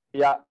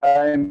 Yeah,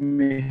 I'm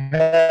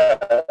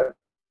here.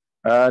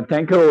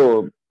 Thank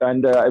you.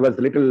 And I was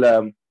a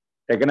little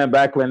taken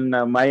aback when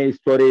my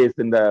story is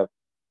in the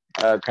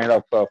kind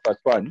of first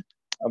one.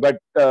 But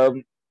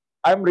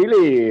I'm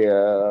really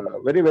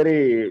very,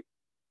 very,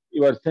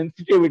 your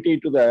sensitivity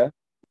to the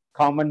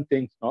common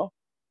things, no?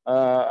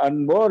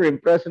 And more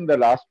impressed in the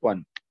last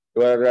one,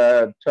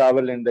 your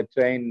travel in the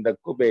train, the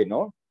Kube,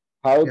 no?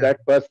 How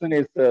that person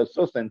is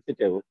so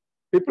sensitive.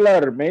 People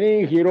are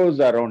many heroes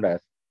around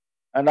us.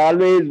 And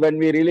always when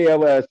we really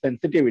have a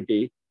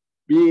sensitivity,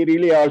 we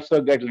really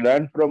also get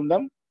learned from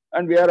them.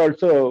 And we are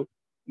also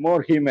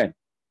more human.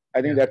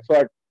 I think that's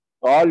what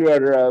all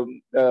your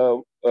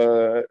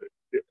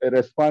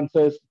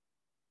responses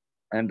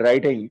and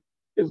writing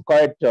is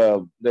quite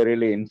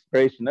really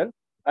inspirational.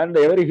 And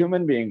every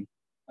human being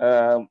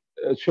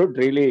should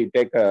really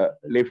take a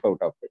leaf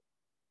out of it.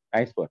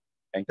 Nice one.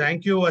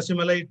 Thank you,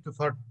 Vasimalai,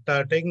 for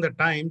taking the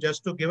time.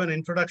 Just to give an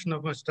introduction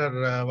of Mr.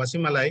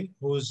 Vasimalai,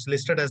 who is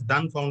listed as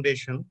Dun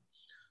Foundation.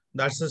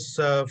 That's his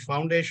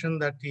foundation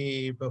that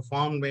he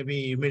formed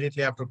maybe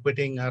immediately after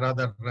quitting, or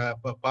rather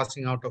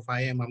passing out of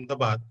IIM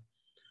Ahmedabad.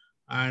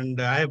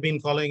 And I have been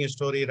following his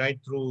story right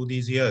through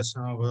these years.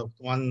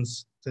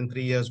 Once in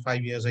 3 years,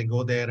 5 years, I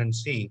go there and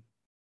see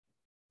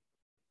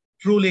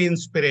truly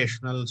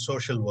inspirational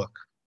social work.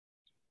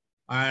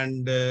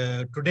 And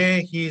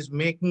today he is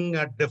making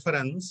a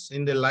difference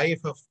in the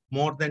life of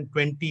more than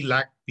 20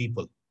 lakh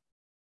people.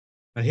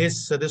 And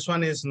this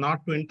one is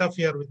not to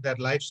interfere with their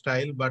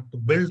lifestyle, but to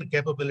build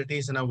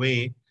capabilities in a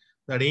way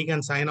that he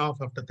can sign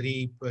off after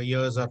 3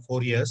 years or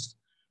 4 years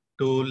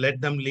to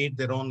let them lead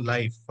their own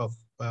life of,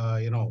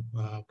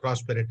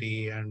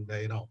 prosperity and,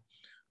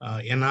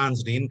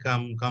 enhanced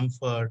income,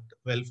 comfort,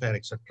 welfare,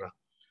 etc.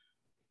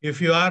 If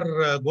you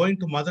are going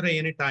to Madurai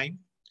anytime,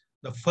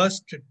 the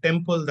first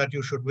temple that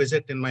you should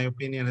visit, in my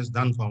opinion, is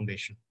Dun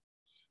Foundation.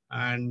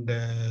 And,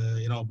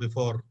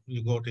 before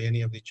you go to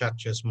any of the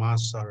churches,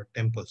 mosques, or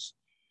temples,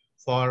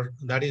 for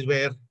that is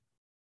where,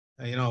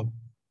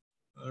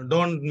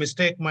 don't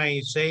mistake my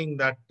saying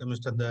that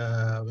Mr.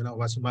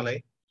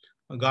 Vasimalai,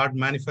 God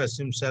manifests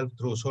himself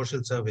through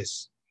social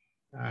service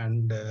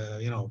and,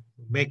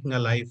 making a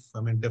life,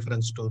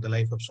 difference to the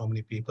life of so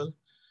many people.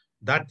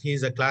 That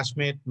he's a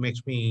classmate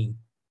makes me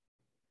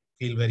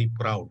feel very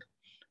proud.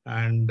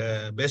 And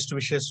best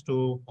wishes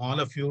to all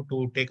of you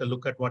to take a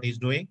look at what he's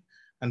doing.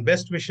 And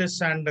best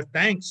wishes and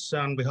thanks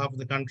on behalf of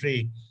the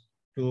country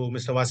to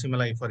Mr.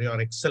 Vasimalai for your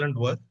excellent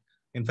work.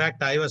 In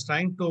fact, I was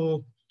trying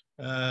to,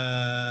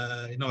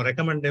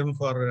 recommend him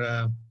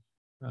for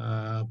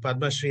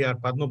Padma Shri or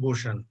Padma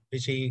Bhushan,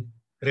 which he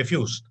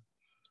refused.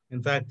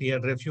 In fact, he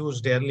had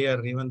refused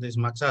earlier, even this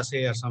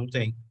Maksase or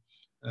something,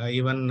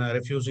 even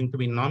refusing to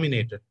be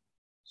nominated.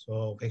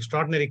 So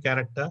extraordinary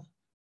character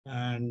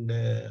and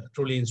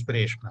truly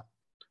inspirational.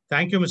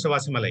 Thank you, Mr.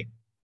 Vasimalai.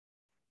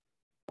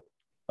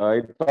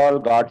 It's all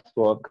God's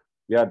work.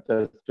 We are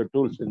just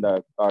tools in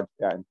the God's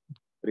hand.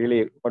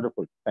 Really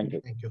wonderful. Thank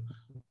you. Thank you.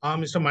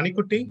 Mr.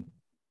 Manikutti.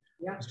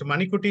 Yeah. Mr.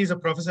 Manikutti is a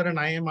professor in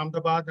IIM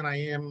Ahmedabad and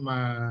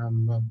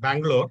IIM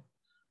Bangalore.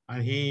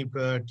 And he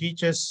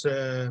teaches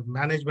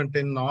management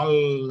in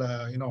all,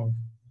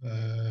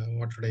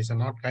 what should I say,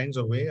 not kinds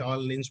of way,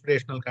 all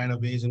inspirational kind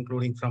of ways,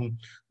 including from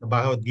the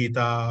Bhagavad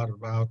Gita,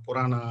 or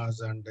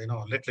Puranas, and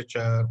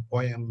literature,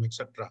 poem,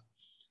 etc.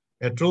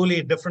 A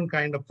truly different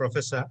kind of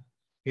professor.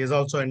 He has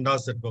also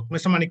endorsed that book.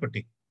 Mr.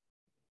 Manikutti.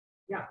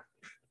 Yeah.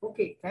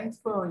 Okay. Thanks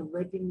for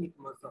inviting me,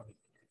 Kumaraswamy.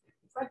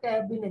 In fact, I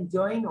have been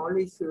enjoying all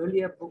his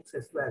earlier books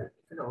as well.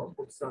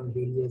 Books on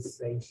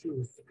various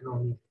issues,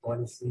 economic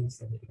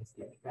policies, and things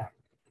like that.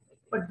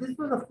 But this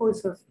one, of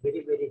course, was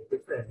very, very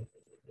different.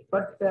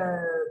 But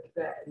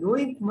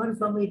knowing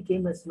Kumaraswamy, it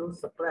came as no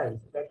surprise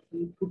that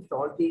he puts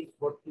all these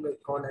what you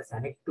might call as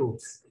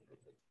anecdotes.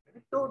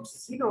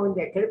 Anecdotes, in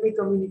the academic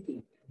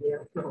community, they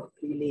are not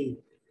really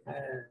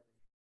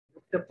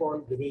looked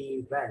upon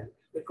very well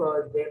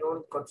because they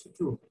don't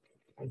constitute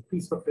a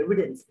piece of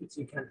evidence which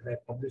you can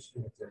publish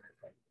in a journal.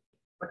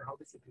 But how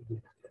does it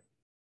really happen?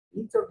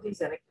 Each of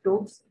these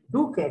anecdotes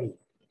do carry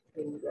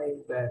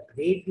a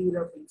great deal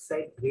of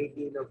insight, great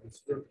deal of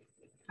wisdom.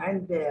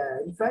 And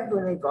in fact,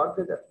 when I got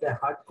the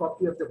hard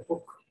copy of the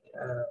book,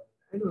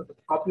 the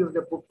copy of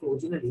the book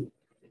originally,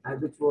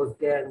 which was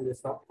there in the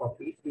soft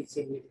copy, which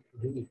I needed to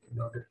read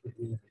in order to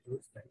be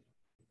used.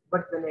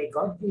 But when I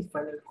got the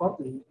final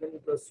copy, then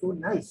it was so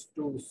nice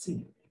to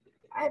see.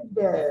 And,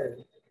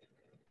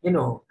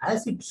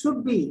 as it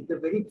should be, the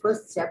very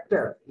first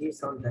chapter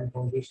is on that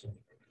foundation.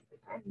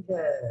 And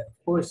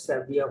of course,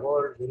 we are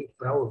all very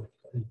proud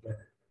and,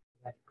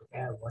 that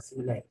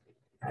Vasile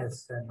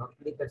as not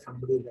only that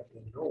somebody that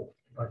we know,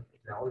 but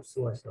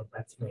also as our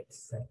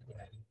batchmates.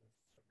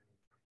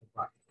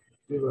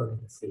 We were in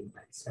the same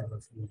batch. I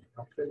was in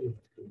doctor.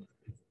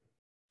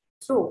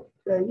 So,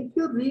 if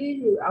you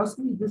really ask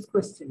me this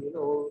question,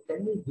 tell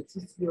me which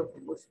is your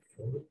most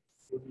favorite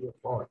story of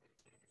all,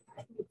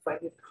 I think I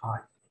find it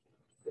hard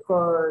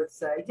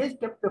because I just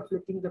kept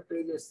flipping the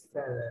pages,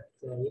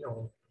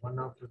 one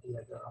after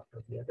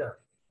the other,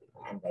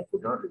 and I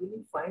could not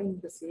really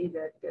find to say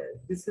that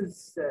this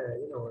is,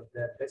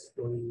 the best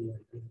story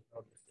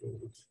or the story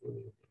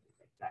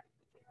like that.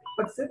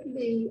 But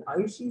certainly,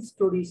 Ayushi's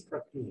story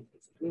struck me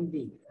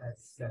extremely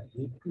as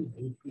deeply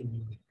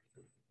moving.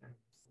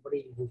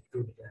 Somebody who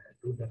could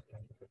do that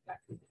kind of a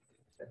tackle.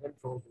 The health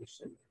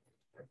foundation,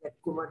 that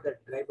Kumar,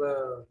 that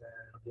driver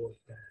about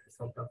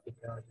South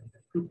Africa, and the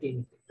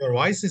shooting. Your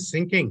voice is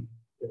sinking.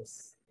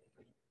 Yes.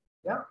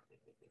 Yeah.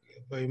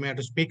 You may have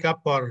to speak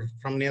up or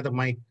from near the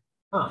mic.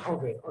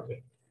 Okay.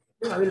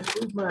 Then I will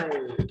put my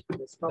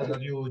desktop. Are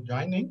you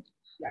joining?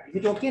 Yeah. Is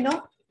it okay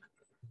now?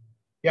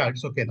 Yeah,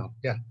 it's okay now.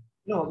 Yeah.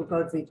 No,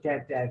 because it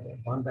had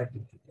gone back.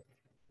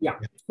 Yeah.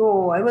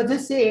 So I was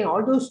just saying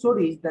all those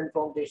stories, then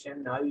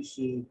Foundation,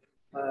 Ayushi,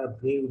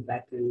 Brave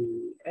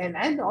Battle,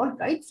 and all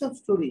kinds of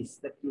stories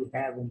that you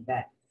have in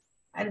that.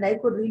 And I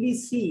could really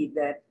see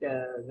that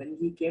when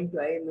he came to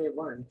IMA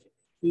once,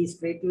 he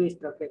straightaway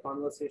struck a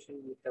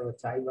conversation with our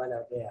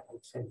chaiwala there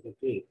outside the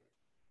gate,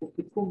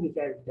 with whom we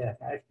had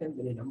had them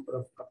in a number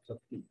of cups of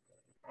tea.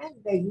 And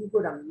he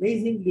could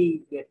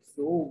amazingly get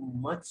so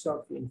much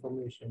of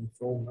information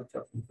from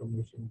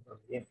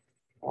him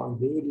on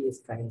various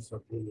kinds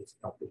of various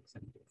topics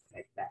and things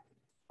like that.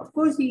 Of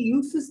course, he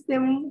uses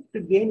them to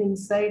gain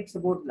insights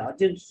about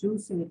larger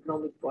issues in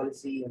economic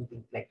policy and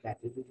things like that.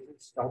 He doesn't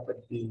stop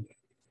at being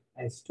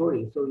a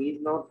story. So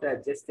he's not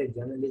just a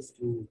journalist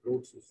who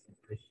wrote his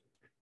impression.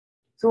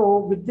 So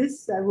with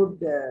this, I would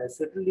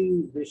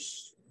certainly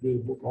wish the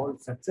book all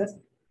success.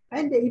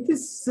 And it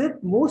is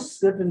most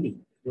certainly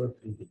worth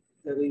reading.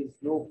 There is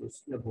no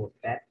question about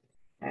that.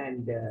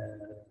 And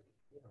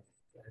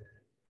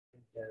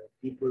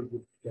people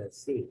would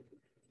say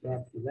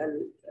that, well,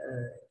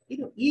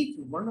 each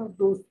one of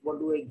those, what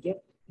do I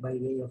get by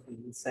way of an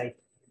insight?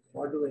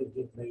 What do I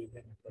get by way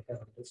of better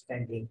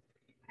understanding?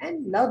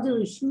 And larger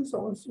issues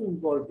also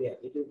involved there.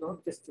 It is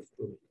not just a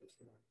story.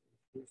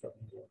 Issues are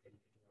involved in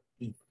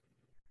deep.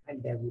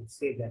 And I would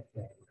say that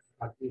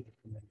I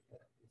recommend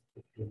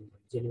this book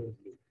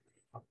genuinely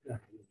after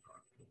having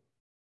gone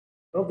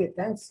through. Okay,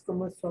 thanks,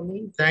 Kumar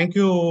Swami. Thank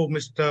you,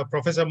 Mr.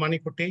 Professor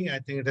Manikutti. I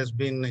think it has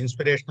been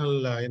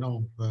inspirational,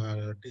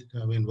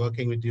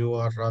 working with you,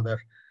 or rather,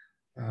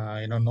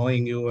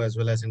 knowing you as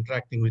well as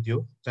interacting with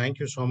you. Thank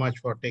you so much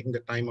for taking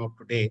the time out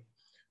today.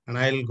 And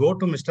I'll go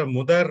to Mr.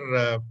 Mudar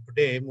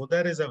today.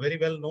 Mudar is a very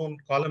well-known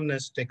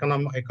columnist,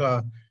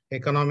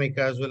 economic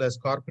as well as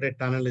corporate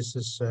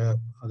analysis,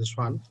 this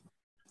one.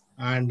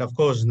 And of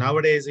course,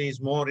 nowadays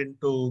he's more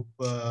into,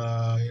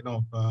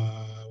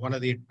 one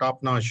of the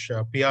top-notch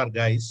PR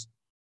guys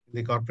in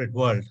the corporate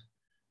world,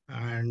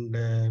 and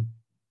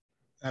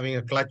having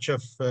a clutch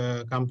of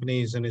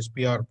companies in his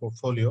PR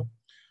portfolio.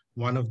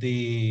 One of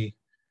the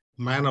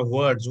man of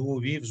words who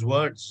weaves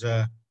words,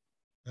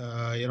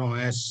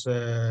 as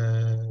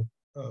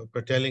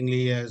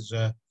tellingly as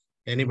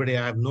anybody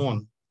I've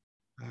known.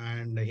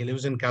 And he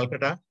lives in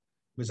Calcutta.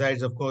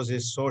 Besides, of course,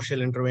 his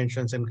social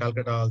interventions in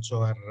Calcutta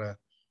also are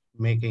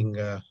making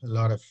a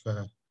lot of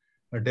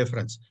a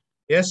difference.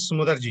 Yes,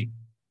 Mudarji.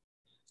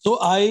 So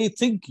I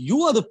think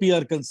you are the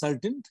PR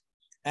consultant,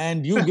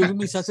 and you've given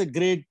me such a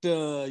great,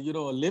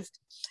 lift.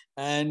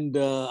 And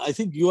I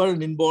think you are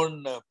an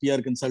inborn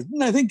PR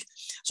consultant. I think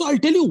so. I'll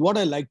tell you what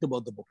I liked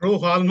about the book. True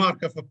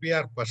hallmark of a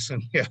PR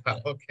person. Yeah.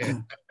 Okay.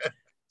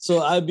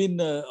 So I've been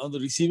on the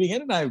receiving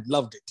end, and I've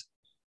loved it.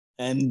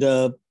 And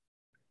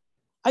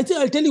I think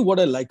I'll tell you what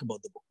I like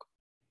about the book.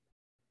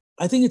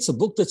 I think it's a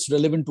book that's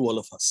relevant to all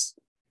of us.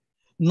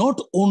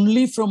 Not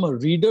only from a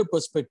reader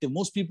perspective.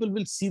 Most people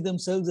will see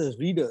themselves as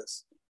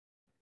readers.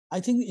 I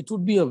think it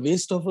would be a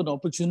waste of an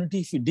opportunity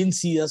if we didn't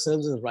see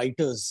ourselves as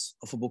writers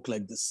of a book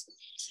like this.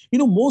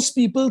 Most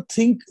people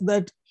think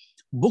that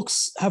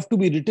books have to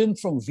be written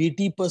from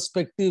weighty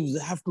perspectives.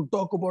 They have to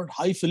talk about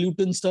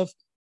highfalutin stuff.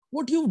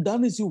 What you've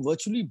done is you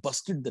virtually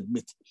busted that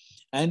myth.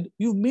 And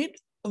you've made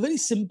a very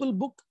simple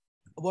book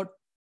about,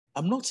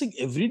 I'm not saying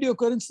everyday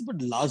occurrences, but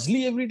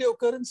largely everyday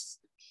occurrences.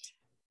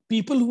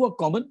 People who are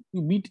common,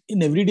 you meet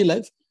in everyday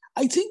life.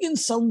 I think in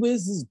some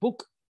ways this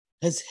book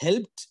has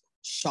helped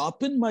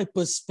sharpen my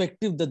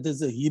perspective that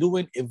there's a hero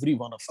in every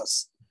one of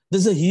us.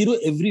 There's a hero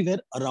everywhere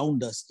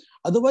around us.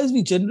 Otherwise,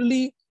 we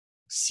generally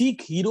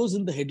seek heroes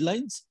in the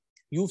headlines.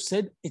 You've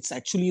said it's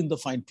actually in the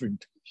fine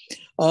print.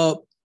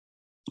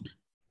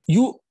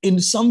 in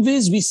some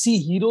ways, we see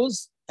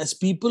heroes as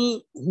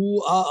people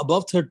who are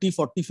above 30,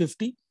 40,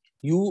 50.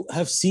 You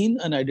have seen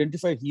and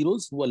identified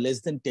heroes who are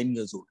less than 10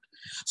 years old.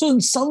 So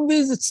in some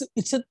ways,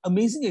 it's an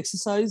amazing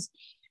exercise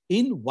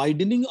in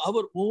widening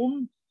our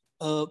own,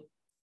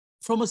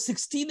 from a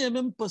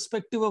 16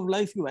 perspective of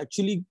life, you've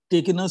actually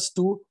taken us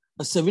to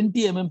a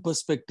 70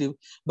 perspective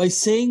by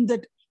saying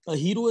that a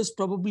hero is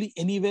probably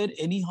anywhere,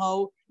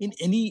 anyhow, in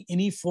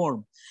any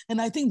form. And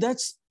I think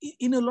that's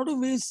in a lot of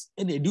ways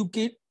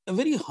a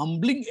very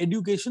humbling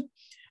education,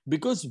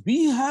 because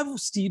we have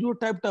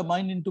stereotyped our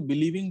mind into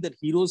believing that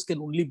heroes can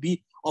only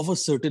be of a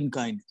certain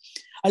kind.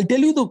 I'll tell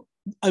you,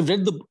 I've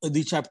read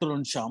the chapter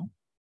on Sham.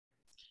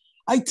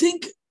 I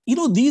think,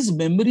 these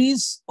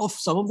memories of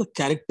some of the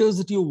characters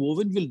that you've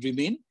woven will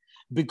remain,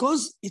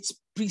 because it's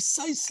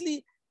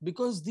precisely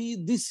because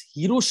this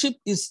heroship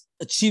is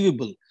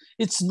achievable.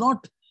 It's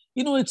not,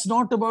 it's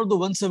not about the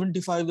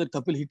 175 that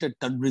Kapil hit at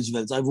Tunbridge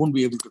Wells. I won't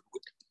be able to do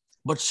it.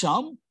 But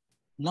Sham,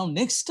 now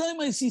next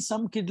time I see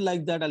some kid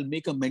like that, I'll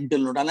make a mental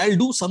note and I'll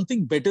do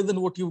something better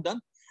than what you've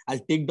done. I'll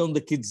take down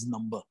the kid's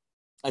number.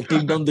 I'll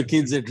take down the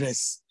kid's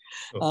address.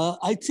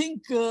 I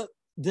think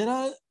there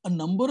are a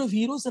number of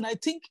heroes, and I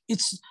think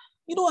it's,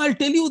 I'll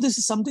tell you, this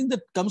is something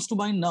that comes to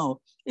mind now.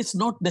 It's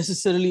not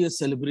necessarily a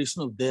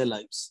celebration of their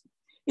lives.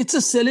 It's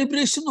a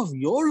celebration of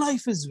your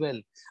life as well.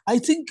 I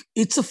think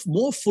it's a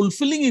more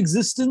fulfilling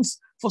existence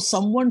for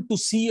someone to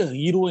see a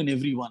hero in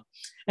everyone.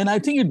 And I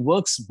think it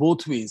works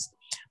both ways.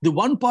 The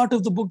one part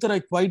of the book that I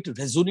quite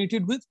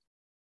resonated with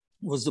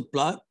was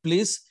the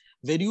place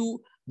where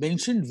you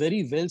mentioned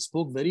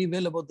spoke very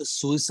well about the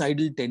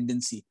suicidal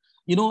tendency.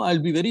 I'll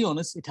be very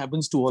honest, it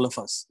happens to all of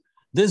us.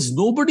 There's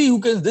no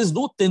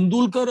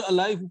Tendulkar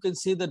alive who can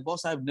say that,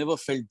 boss, I've never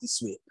felt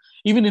this way.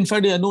 Even, in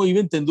fact, I know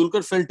even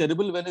Tendulkar felt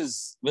terrible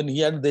when he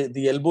had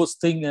the elbows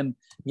thing, and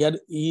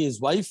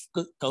his wife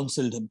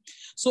counseled him.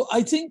 So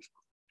I think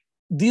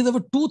there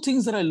were two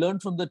things that I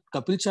learned from that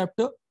Kapil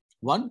chapter.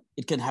 One,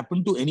 it can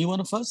happen to any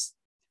one of us.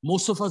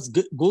 Most of us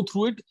go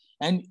through it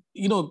and,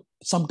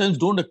 sometimes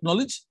don't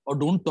acknowledge or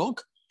don't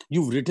talk.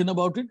 You've written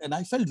about it. And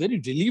I felt very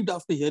relieved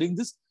after hearing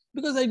this,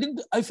 because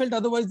I felt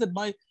otherwise that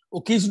my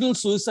occasional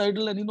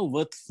suicidal and,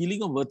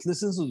 feeling of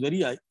worthlessness was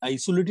very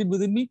isolated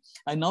within me.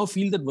 I now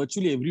feel that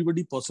virtually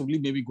everybody possibly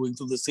may be going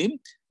through the same,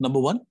 number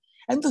one.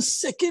 And the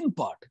second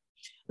part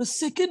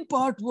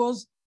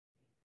was,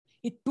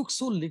 it took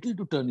so little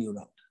to turn you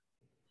around.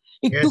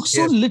 It took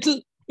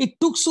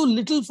so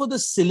little for the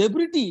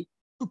celebrity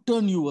to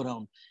turn you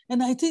around.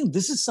 And I think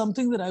this is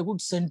something that I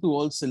would send to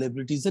all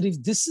celebrities, that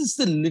if this is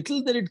the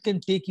little that it can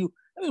take you.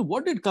 I mean,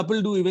 what did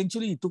Kapil do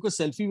eventually? He took a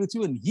selfie with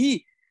you and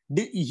he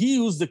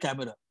used the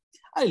camera.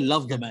 I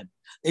love the man.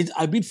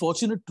 I've been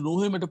fortunate to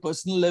know him at a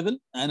personal level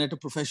and at a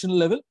professional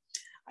level.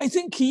 I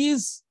think he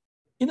is,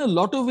 in a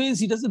lot of ways,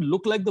 he doesn't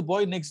look like the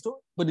boy next door,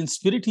 but in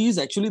spirit, he is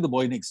actually the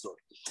boy next door.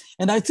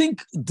 And I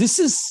think this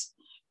is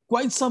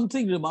quite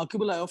something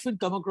remarkable. I often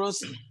come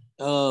across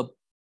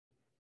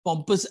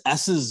pompous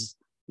asses,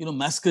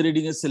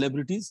 masquerading as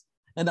celebrities.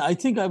 And I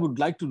think I would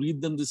like to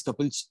read them this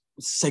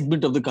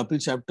segment of the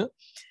Kapil chapter.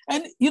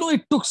 And,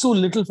 it took so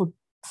little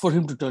for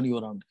him to turn you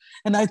around.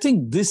 And I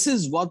think this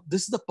is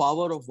the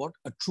power of what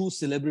a true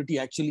celebrity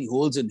actually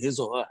holds in his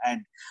or her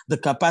hand, the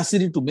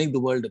capacity to make the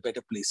world a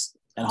better place,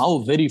 and how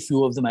very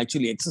few of them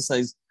actually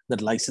exercise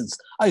that license.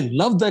 I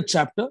love that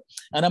chapter,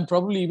 and I'm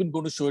probably even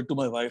going to show it to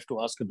my wife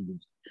to ask her to do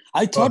it.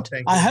 I thought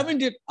I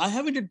haven't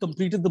yet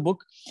completed the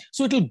book,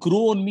 so it'll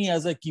grow on me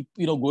as I keep,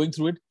 going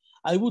through it.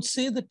 I would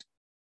say that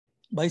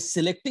by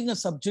selecting a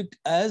subject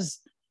as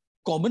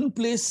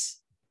commonplace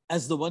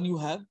as the one you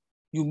have,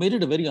 you made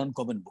it a very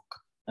uncommon book.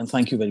 And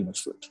thank you very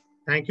much for it.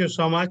 Thank you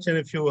so much. And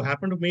if you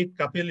happen to meet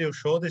Kapil, you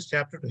show this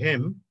chapter to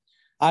him.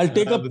 I'll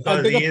take a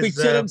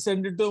picture and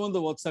send it to him on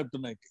the WhatsApp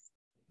tonight.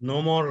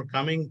 No more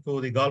coming to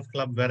the golf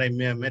club where I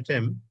met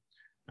him.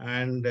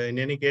 And in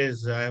any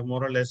case, I'm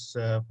more or less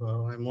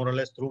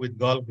through with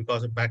golf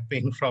because of back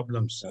pain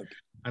problems. Okay.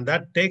 And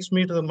that takes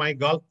me to my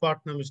golf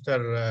partner,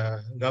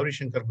 Mr. Gauri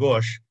Shankar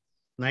Ghosh,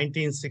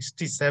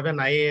 1967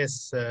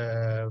 IAS.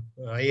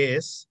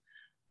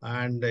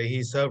 And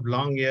he served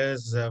long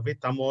years with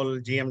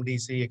Amol,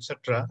 GMDC,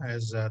 etc.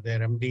 as their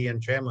MD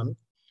and chairman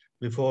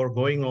before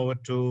going over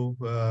to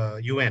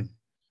UN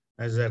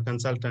as a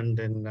consultant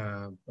in,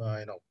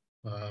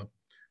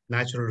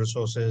 natural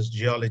resources,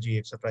 geology,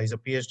 etc. He's a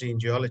PhD in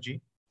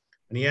geology.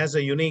 And he has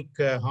a unique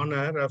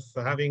honor of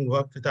having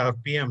worked with our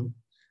PM,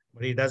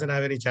 but he doesn't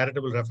have any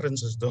charitable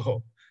references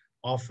though,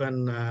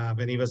 often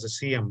when he was a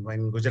CM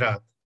in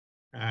Gujarat.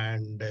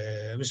 And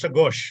Mr.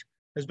 Ghosh,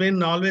 it's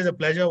been always a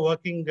pleasure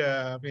walking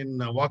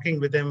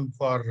with him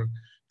for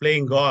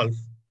playing golf.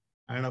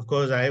 And of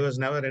course, I was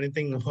never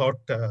anything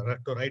about to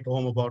write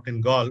home about in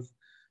golf.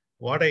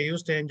 What I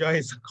used to enjoy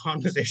is the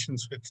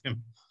conversations with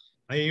him.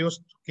 I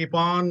used to keep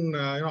on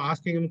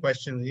asking him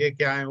questions.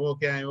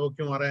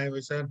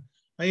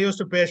 I used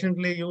to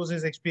patiently use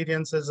his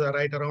experiences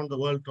right around the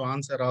world to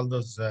answer all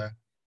those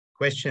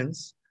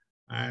questions.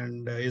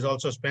 And he's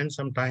also spent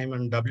some time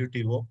in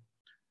WTO.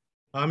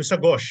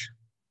 Mr. Ghosh.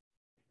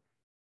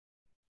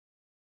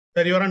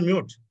 Sir, you are on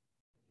mute.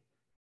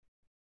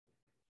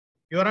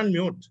 You are on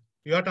mute.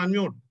 You have to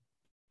unmute.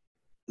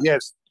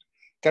 Yes.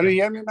 Can you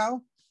hear me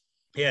now?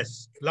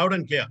 Yes, loud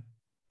and clear.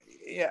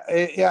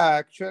 Yeah.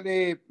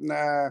 Actually,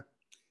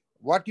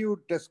 what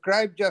you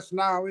described just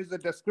now is a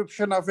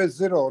description of a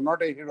zero,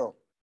 not a hero.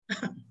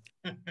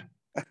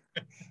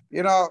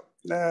 You know,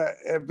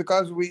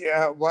 because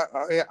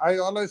I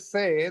always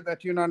say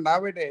that, you know,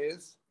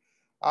 nowadays,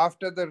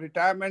 after the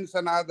retirements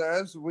and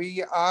others,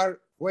 we are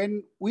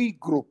when we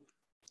group.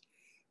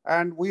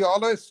 And we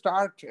always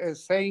start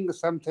saying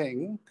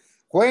something,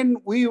 when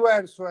we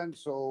were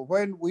so-and-so,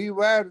 when we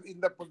were in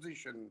the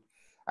position.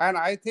 And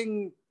I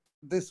think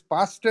this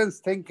past tense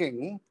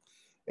thinking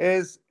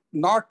is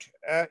not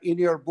in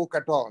your book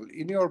at all.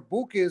 In your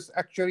book is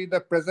actually the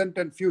present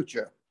and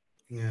future.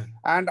 Yeah.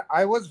 And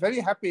I was very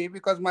happy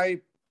because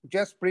my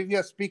just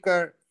previous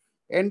speaker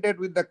ended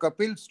with the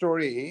Kapil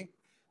story.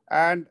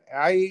 And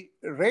I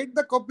read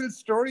the Kapil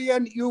story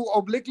and you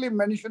obliquely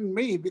mentioned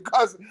me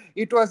because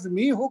it was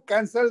me who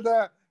canceled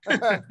the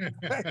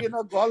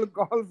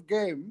golf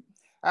game.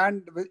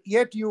 And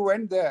yet you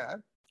went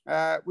there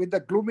with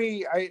the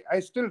gloomy, I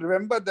still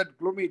remember that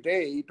gloomy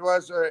day. It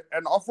was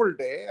an awful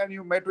day and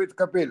you met with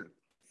Kapil.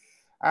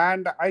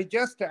 And I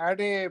just add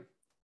a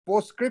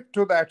postscript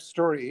to that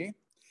story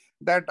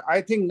that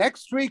I think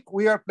next week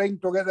we are playing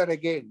together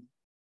again.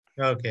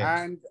 Okay.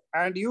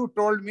 And you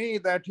told me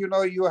that, you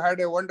know, you had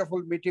a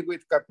wonderful meeting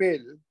with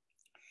Kapil.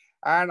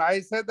 And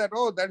I said that,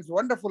 oh, that's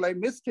wonderful. I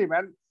missed him.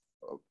 And,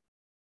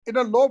 you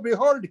know, lo and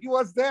behold, he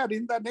was there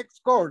in the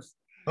next course.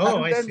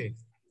 Oh, and I see.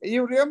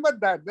 You remember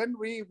that. Then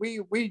we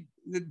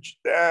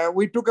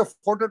took a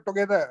photo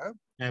together.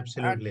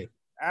 Absolutely.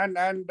 And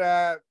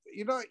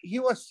you know, he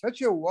was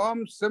such a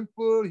warm,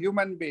 simple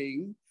human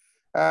being.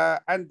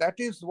 And that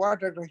is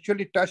what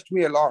actually touched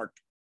me a lot.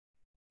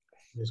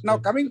 Now,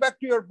 coming back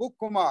to your book,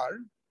 Kumar,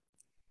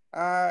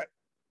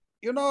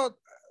 you know,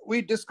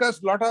 we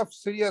discussed a lot of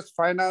serious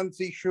finance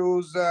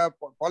issues,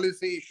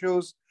 policy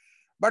issues,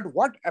 but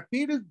what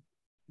appealed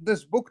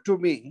this book to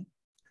me,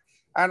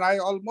 and I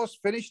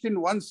almost finished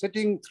in one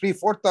sitting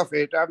 3/4 of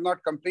it, I have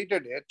not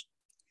completed it,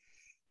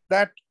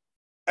 that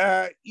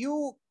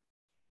you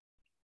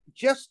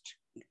just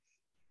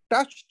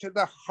touched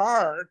the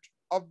heart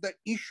of the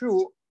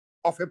issue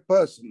of a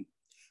person.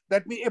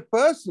 That means a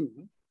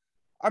person,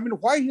 I mean,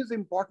 why he's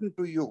important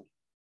to you,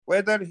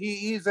 whether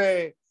he is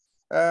a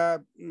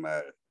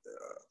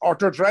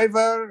auto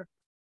driver,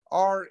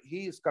 or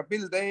he is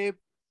Kapil Dev,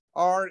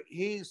 or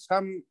he is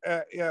some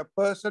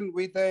person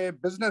with a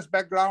business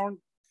background.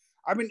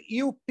 I mean,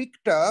 you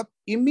picked up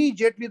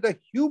immediately the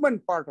human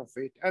part of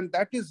it, and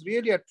that is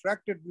really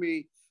attracted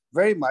me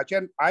very much.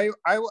 And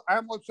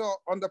I'm also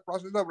on the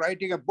process of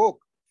writing a book.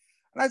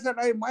 And I said,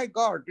 oh, my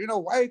God, you know,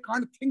 why I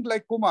can't think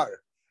like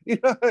Kumar? You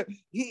know,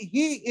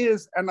 he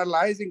is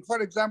analyzing.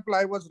 For example,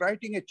 I was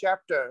writing a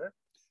chapter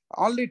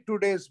only 2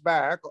 days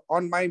back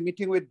on my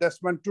meeting with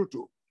Desmond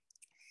Tutu.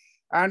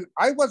 And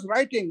I was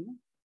writing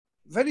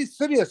very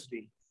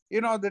seriously,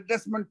 you know, the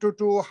Desmond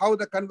Tutu, how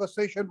the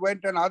conversation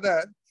went and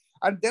other.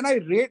 And then I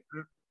read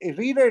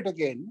it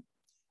again.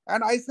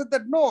 And I said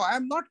that, no,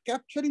 I'm not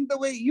capturing the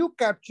way you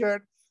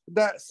captured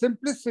the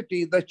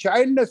simplicity, the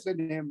childness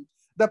in him.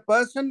 The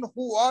person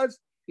who was,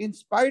 in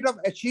spite of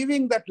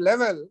achieving that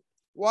level,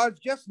 was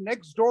just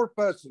next door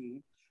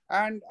person.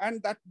 And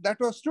that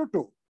was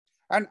Tutu.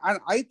 And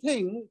I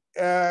think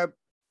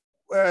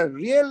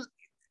real,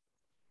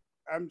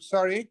 I'm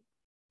sorry.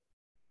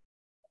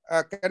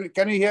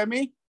 Can you hear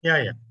me?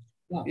 Yeah.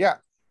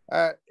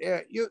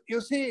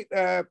 You see,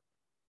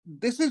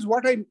 this is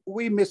what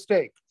we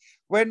mistake.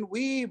 When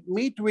we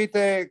meet with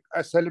a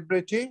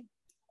celebrity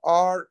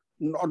or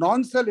a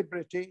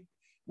non-celebrity,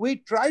 we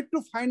try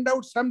to find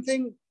out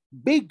something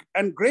big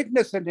and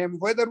greatness in him,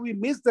 whether we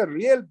miss the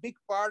real big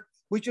part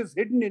which is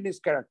hidden in his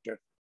character.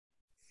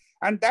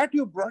 And that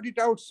you brought it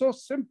out so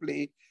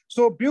simply,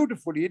 so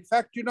beautifully. In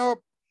fact, you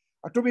know,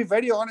 to be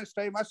very honest,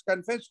 I must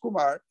confess,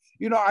 Kumar,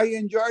 you know, I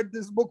enjoyed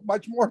this book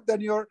much more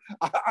than your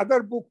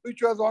other book,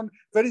 which was on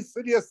very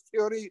serious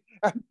theory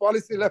and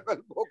policy level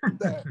book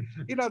there.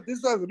 You know,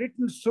 this was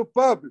written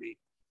superbly.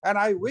 And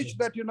I wish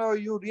that, you know,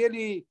 you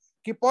really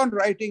keep on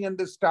writing in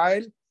this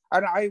style.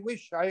 And I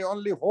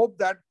only hope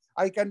that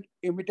I can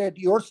imitate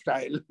your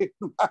style in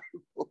my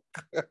book.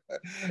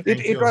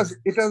 It was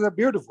a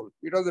beautiful.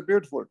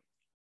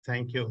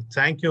 Thank you,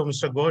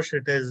 Mr. Ghosh.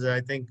 It is,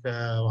 I think,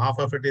 half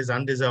of it is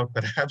undeserved,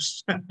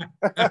 perhaps.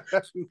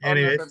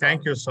 Anyway,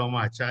 thank you so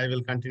much. I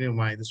will continue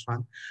this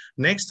one.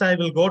 Next, I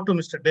will go to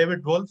Mr.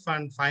 David Wolf,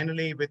 and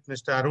finally with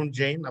Mr. Arun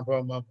Jain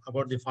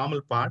about the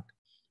formal part.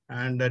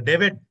 And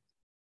David.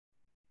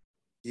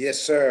 Yes,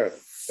 sir.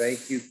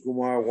 Thank you,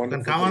 Kumar. Wonderful.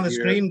 You can come on the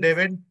screen,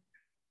 David.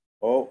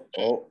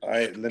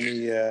 Let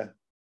me.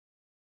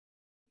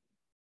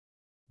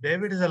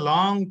 David is a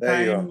long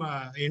time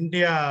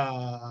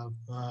India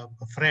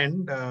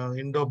friend,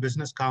 Indo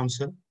Business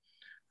Council,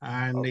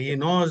 and he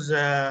knows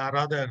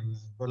the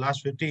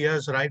last 50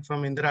 years, right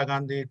from Indira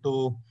Gandhi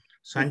to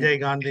Sanjay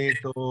Gandhi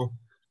to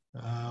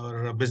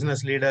our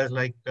business leaders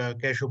like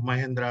Keshub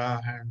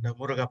Mahindra and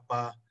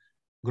Murugappa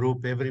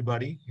group,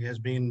 everybody. He has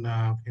been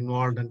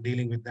involved in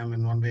dealing with them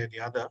in one way or the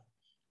other.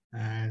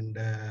 And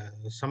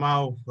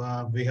somehow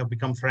we have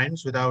become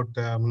friends without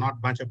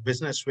not much of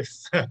business with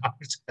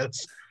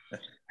ourselves.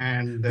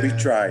 And we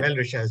tried. Well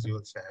wishes, as you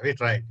will say. We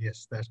tried.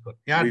 Yes, that's good.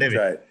 Yeah, we David.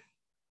 Tried.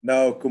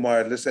 No,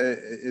 Kumar, listen,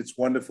 it's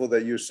wonderful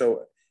that you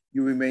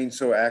remain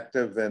so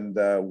active, and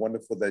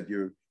wonderful that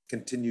you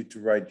continue to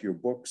write your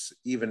books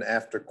even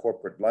after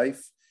corporate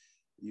life.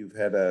 You've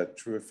had a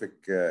terrific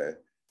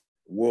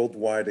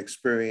worldwide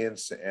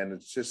experience, and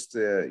it's just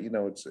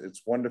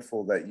it's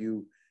wonderful that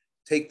you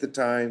take the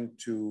time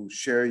to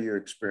share your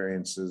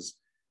experiences.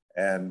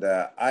 And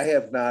I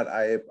have not,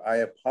 I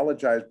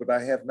apologize, but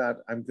I have not.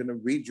 I'm going to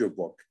read your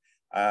book.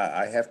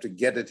 I have to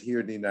get it here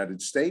in the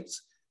United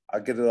States. I'll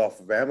get it off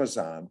of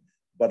Amazon,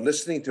 but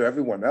listening to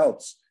everyone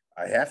else,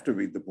 I have to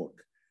read the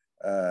book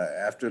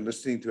after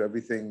listening to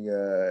everything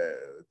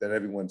that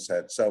everyone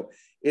said. So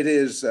it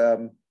is,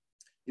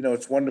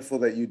 it's wonderful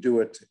that you do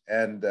it.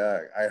 And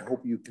I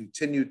hope you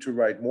continue to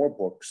write more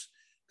books,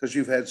 because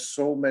you've had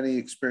so many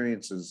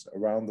experiences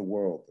around the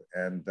world.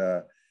 And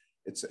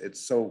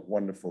it's so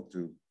wonderful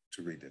to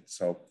read it.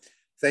 So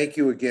thank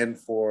you again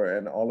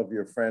and all of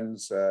your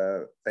friends.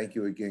 Thank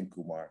you again,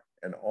 Kumar,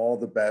 and all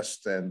the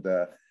best. And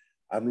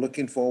I'm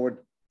looking forward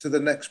to the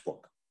next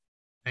book.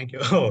 Thank you.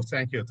 Oh,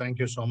 thank you. Thank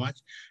you so much.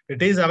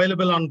 It is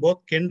available on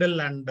both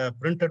Kindle and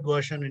printed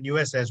version in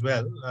US as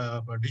well,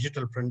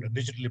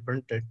 digitally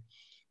printed.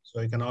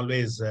 So you can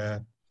always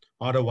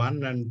order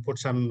one and put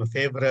some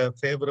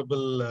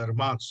favorable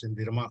remarks in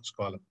the remarks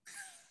column.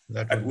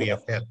 That would be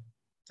of help.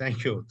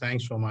 Thank you.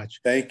 Thanks so much.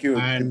 Thank you.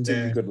 And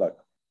continue. Good luck.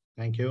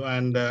 Thank you.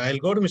 And I'll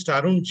go to Mr.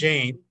 Arun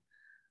Jain.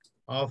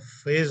 Of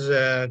his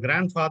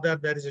grandfather,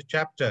 there is a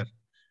chapter.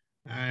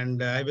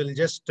 And I will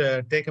just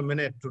take a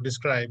minute to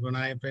describe. When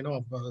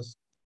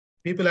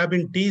people have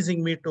been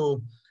teasing me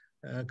to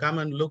come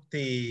and look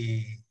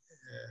the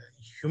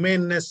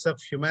humaneness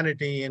of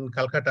humanity in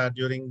Calcutta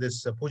during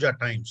this puja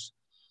times,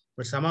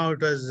 but somehow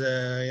it was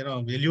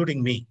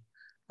eluding me.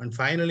 And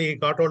finally, he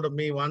got hold of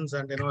me once,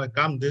 and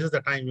come. This is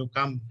the time you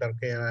come.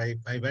 Okay,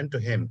 I went to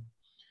him,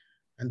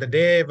 and the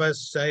day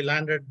I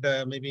landed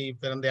maybe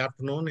in the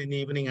afternoon. In the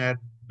evening, I had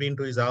been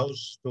to his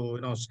house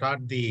to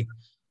start the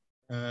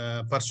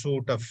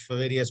pursuit of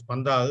various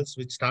pandals,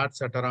 which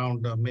starts at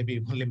around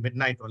maybe only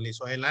midnight only.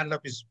 So I landed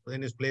up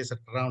in his place at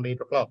around 8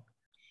 o'clock.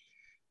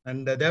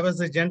 And there was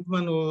a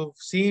gentleman who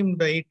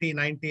seemed 80,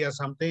 90 or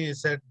something. He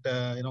said,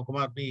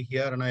 Kumar, be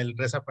here and I'll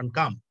dress up and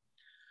come.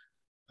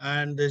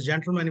 And this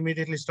gentleman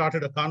immediately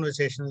started a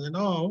conversation.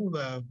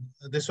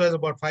 This was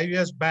about 5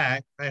 years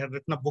back. I had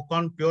written a book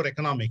on pure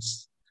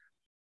economics,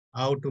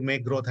 how to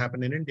make growth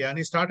happen in India. And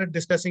he started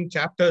discussing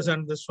chapters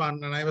on this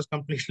one, and I was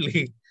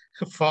completely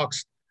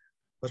foxed.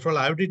 First of all,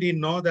 how did he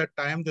know that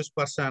I am this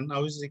person?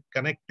 How is he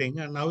connecting?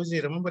 And how is he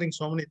remembering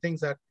so many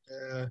things that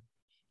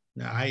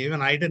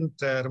I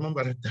didn't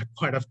remember at that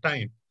point of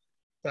time?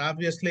 So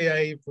obviously,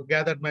 I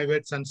gathered my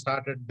wits and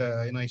started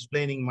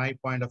explaining my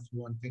point of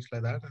view and things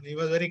like that. And he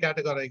was very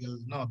categorical.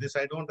 No, this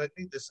I don't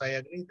agree. This I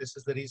agree. This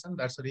is the reason.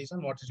 That's the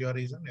reason. What is your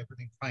reason?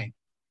 Everything fine.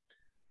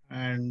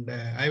 And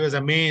I was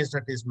amazed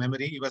at his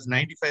memory. He was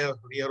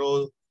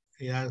 95-year-old.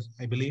 He has,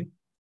 I believe.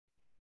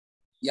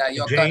 Yeah,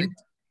 you're correct.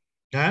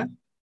 Huh?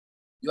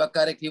 You are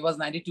correct. He was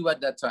 92 at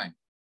that time.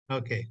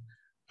 Okay.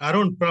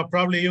 Arun,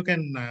 probably you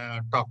can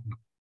talk now.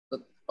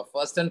 So,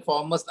 first and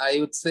foremost, I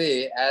would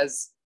say,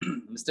 as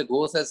Mr.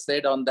 Ghosh has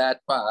said on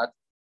that part,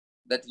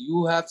 that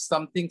you have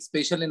something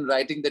special in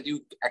writing, that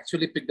you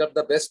actually picked up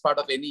the best part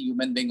of any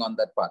human being on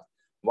that part.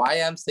 Why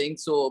I'm saying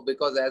so?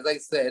 Because as I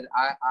said,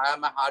 I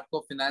am a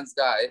hardcore finance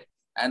guy,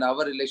 and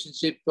our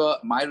relationship,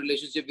 my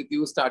relationship with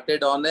you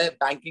started on a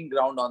banking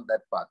ground on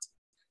that part.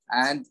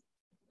 And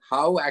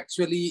how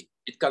actually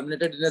it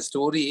culminated in a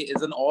story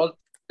is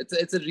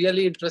it's a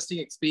really interesting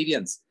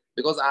experience,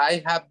 because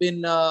I have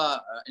been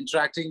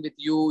interacting with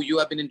you. You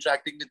have been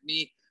interacting with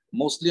me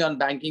mostly on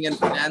banking and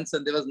finance,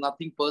 and there was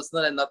nothing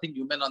personal and nothing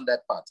human on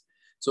that part.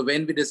 So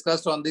when we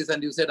discussed on this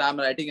and you said, I'm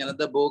writing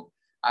another book,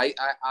 I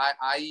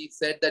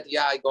said that,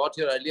 yeah, I got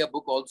your earlier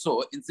book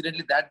also.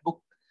 Incidentally, that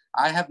book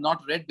I have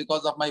not read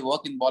because of my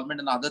work involvement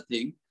and other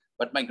thing,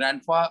 but my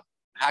grandfather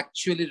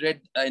actually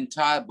read the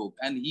entire book,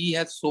 and he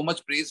has so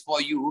much praise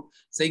for you,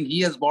 saying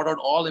he has brought out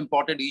all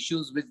important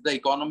issues which the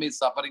economy is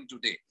suffering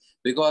today,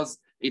 because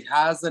it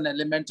has an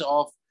element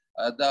of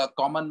the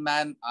common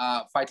man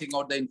fighting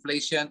out the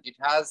inflation. It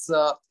has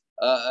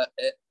an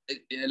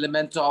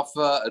element of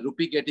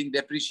rupee getting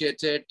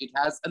depreciated. It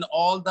has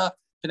all the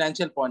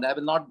financial point. I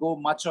will not go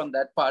much on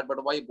that part,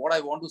 but what I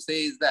want to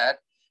say is that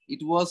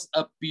it was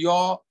a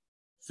pure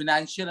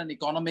financial and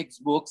economics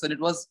books, and it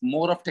was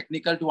more of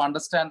technical to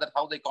understand that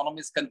how the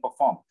economists can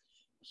perform.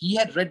 He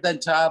had read the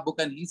entire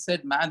book, and he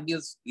said, man,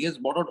 he has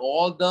brought out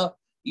all the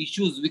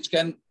issues which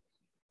a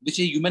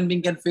human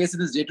being can face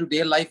in his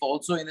day-to-day life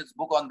also in his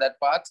book on that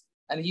part.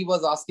 And he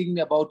was asking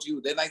me about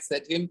you. Then I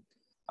said to him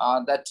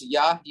that,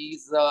 yeah,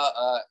 he's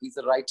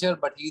a writer,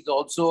 but he's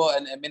also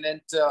an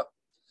eminent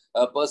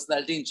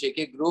personality in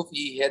JK Group.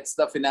 He heads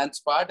the finance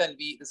part, and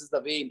this is the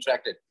way he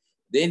interacted.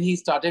 Then he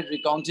started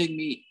recounting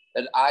me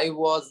that I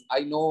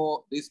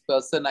know this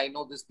person, I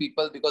know these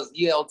people, because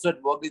he also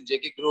had worked in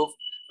JK Group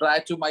prior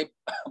to my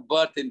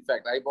birth. In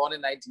fact, I born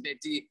in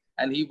 1980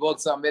 and he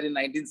worked somewhere in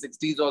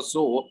 1960s or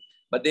so.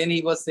 But then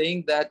he was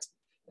saying that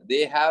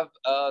they have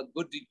a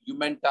good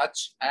human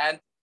touch. And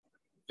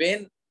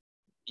when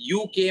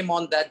you came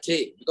on that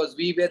day, because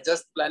we were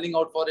just planning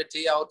out for a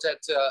day out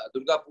at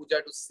Durga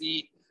Puja to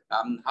see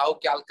how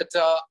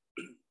Calcutta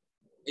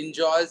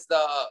enjoys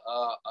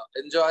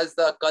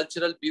the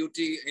cultural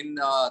beauty in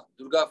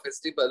Durga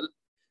festival.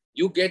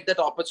 You get that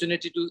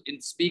opportunity to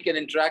speak and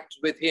interact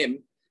with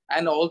him,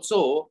 and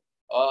also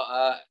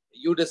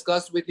you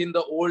discussed with him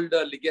the old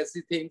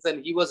legacy things,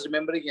 and he was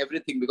remembering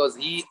everything, because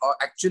he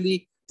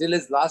actually till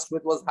his last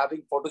breath was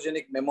having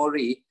photogenic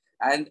memory,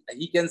 and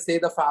he can say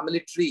the family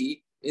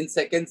tree in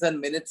seconds and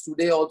minutes.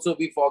 Today also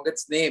we forget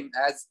name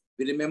as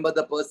we remember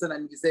the person,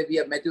 and we say we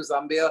have met you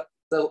somewhere,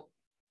 so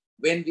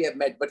when we have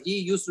met, but he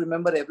used to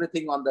remember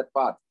everything on that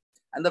part.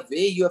 And the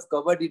way you have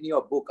covered in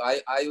your book,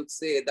 I would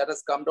say that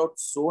has come out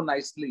so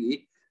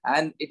nicely.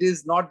 And it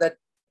is not that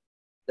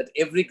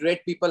every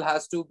great people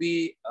has to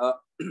be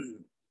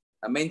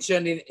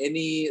mentioned in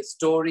any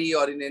story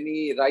or in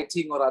any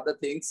writing or other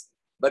things,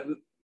 but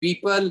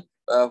people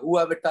who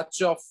have a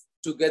touch of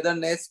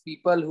togetherness,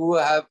 people who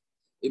have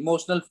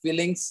emotional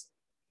feelings.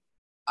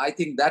 I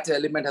think that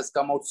element has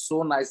come out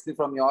so nicely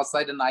from your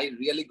side, and I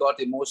really got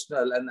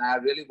emotional, and I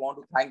really want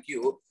to thank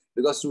you,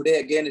 because today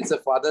again it's a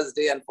Father's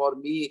Day, and for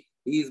me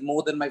he is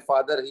more than my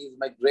father. He is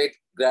my great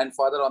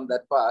grandfather on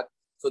that part.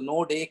 So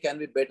no day can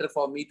be better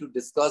for me to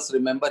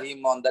remember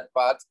him on that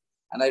part.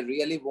 And I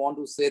really want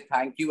to say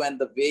thank you, and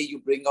the way you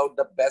bring out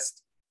the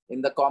best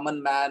in the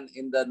common man,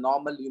 in the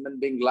normal human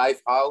being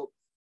life, how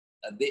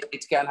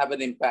it can have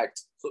an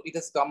impact. So it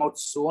has come out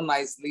so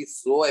nicely,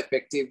 so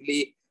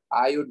effectively.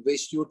 I would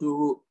wish you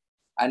to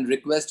and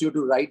request you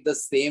to write the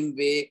same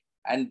way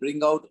and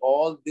bring out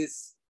all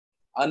these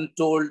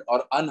untold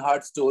or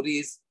unheard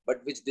stories,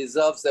 but which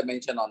deserves a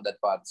mention on that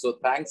part. So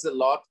thanks a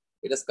lot.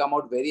 It has come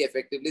out very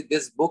effectively.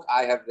 This book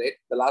I have read.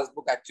 The last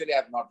book actually I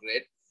have not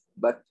read,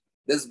 but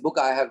this book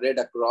I have read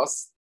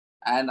across.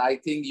 And I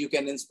think you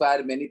can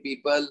inspire many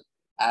people,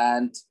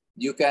 and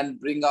you can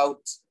bring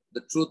out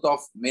the truth of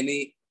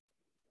many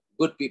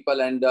good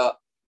people, and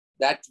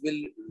that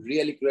will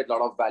really create a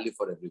lot of value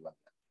for everyone.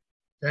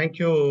 Thank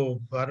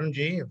you,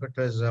 Arunji. It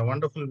was a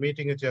wonderful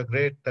meeting with your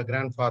great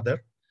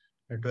grandfather.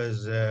 It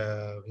was,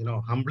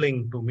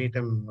 humbling to meet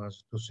him,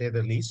 to say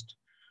the least.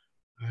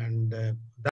 And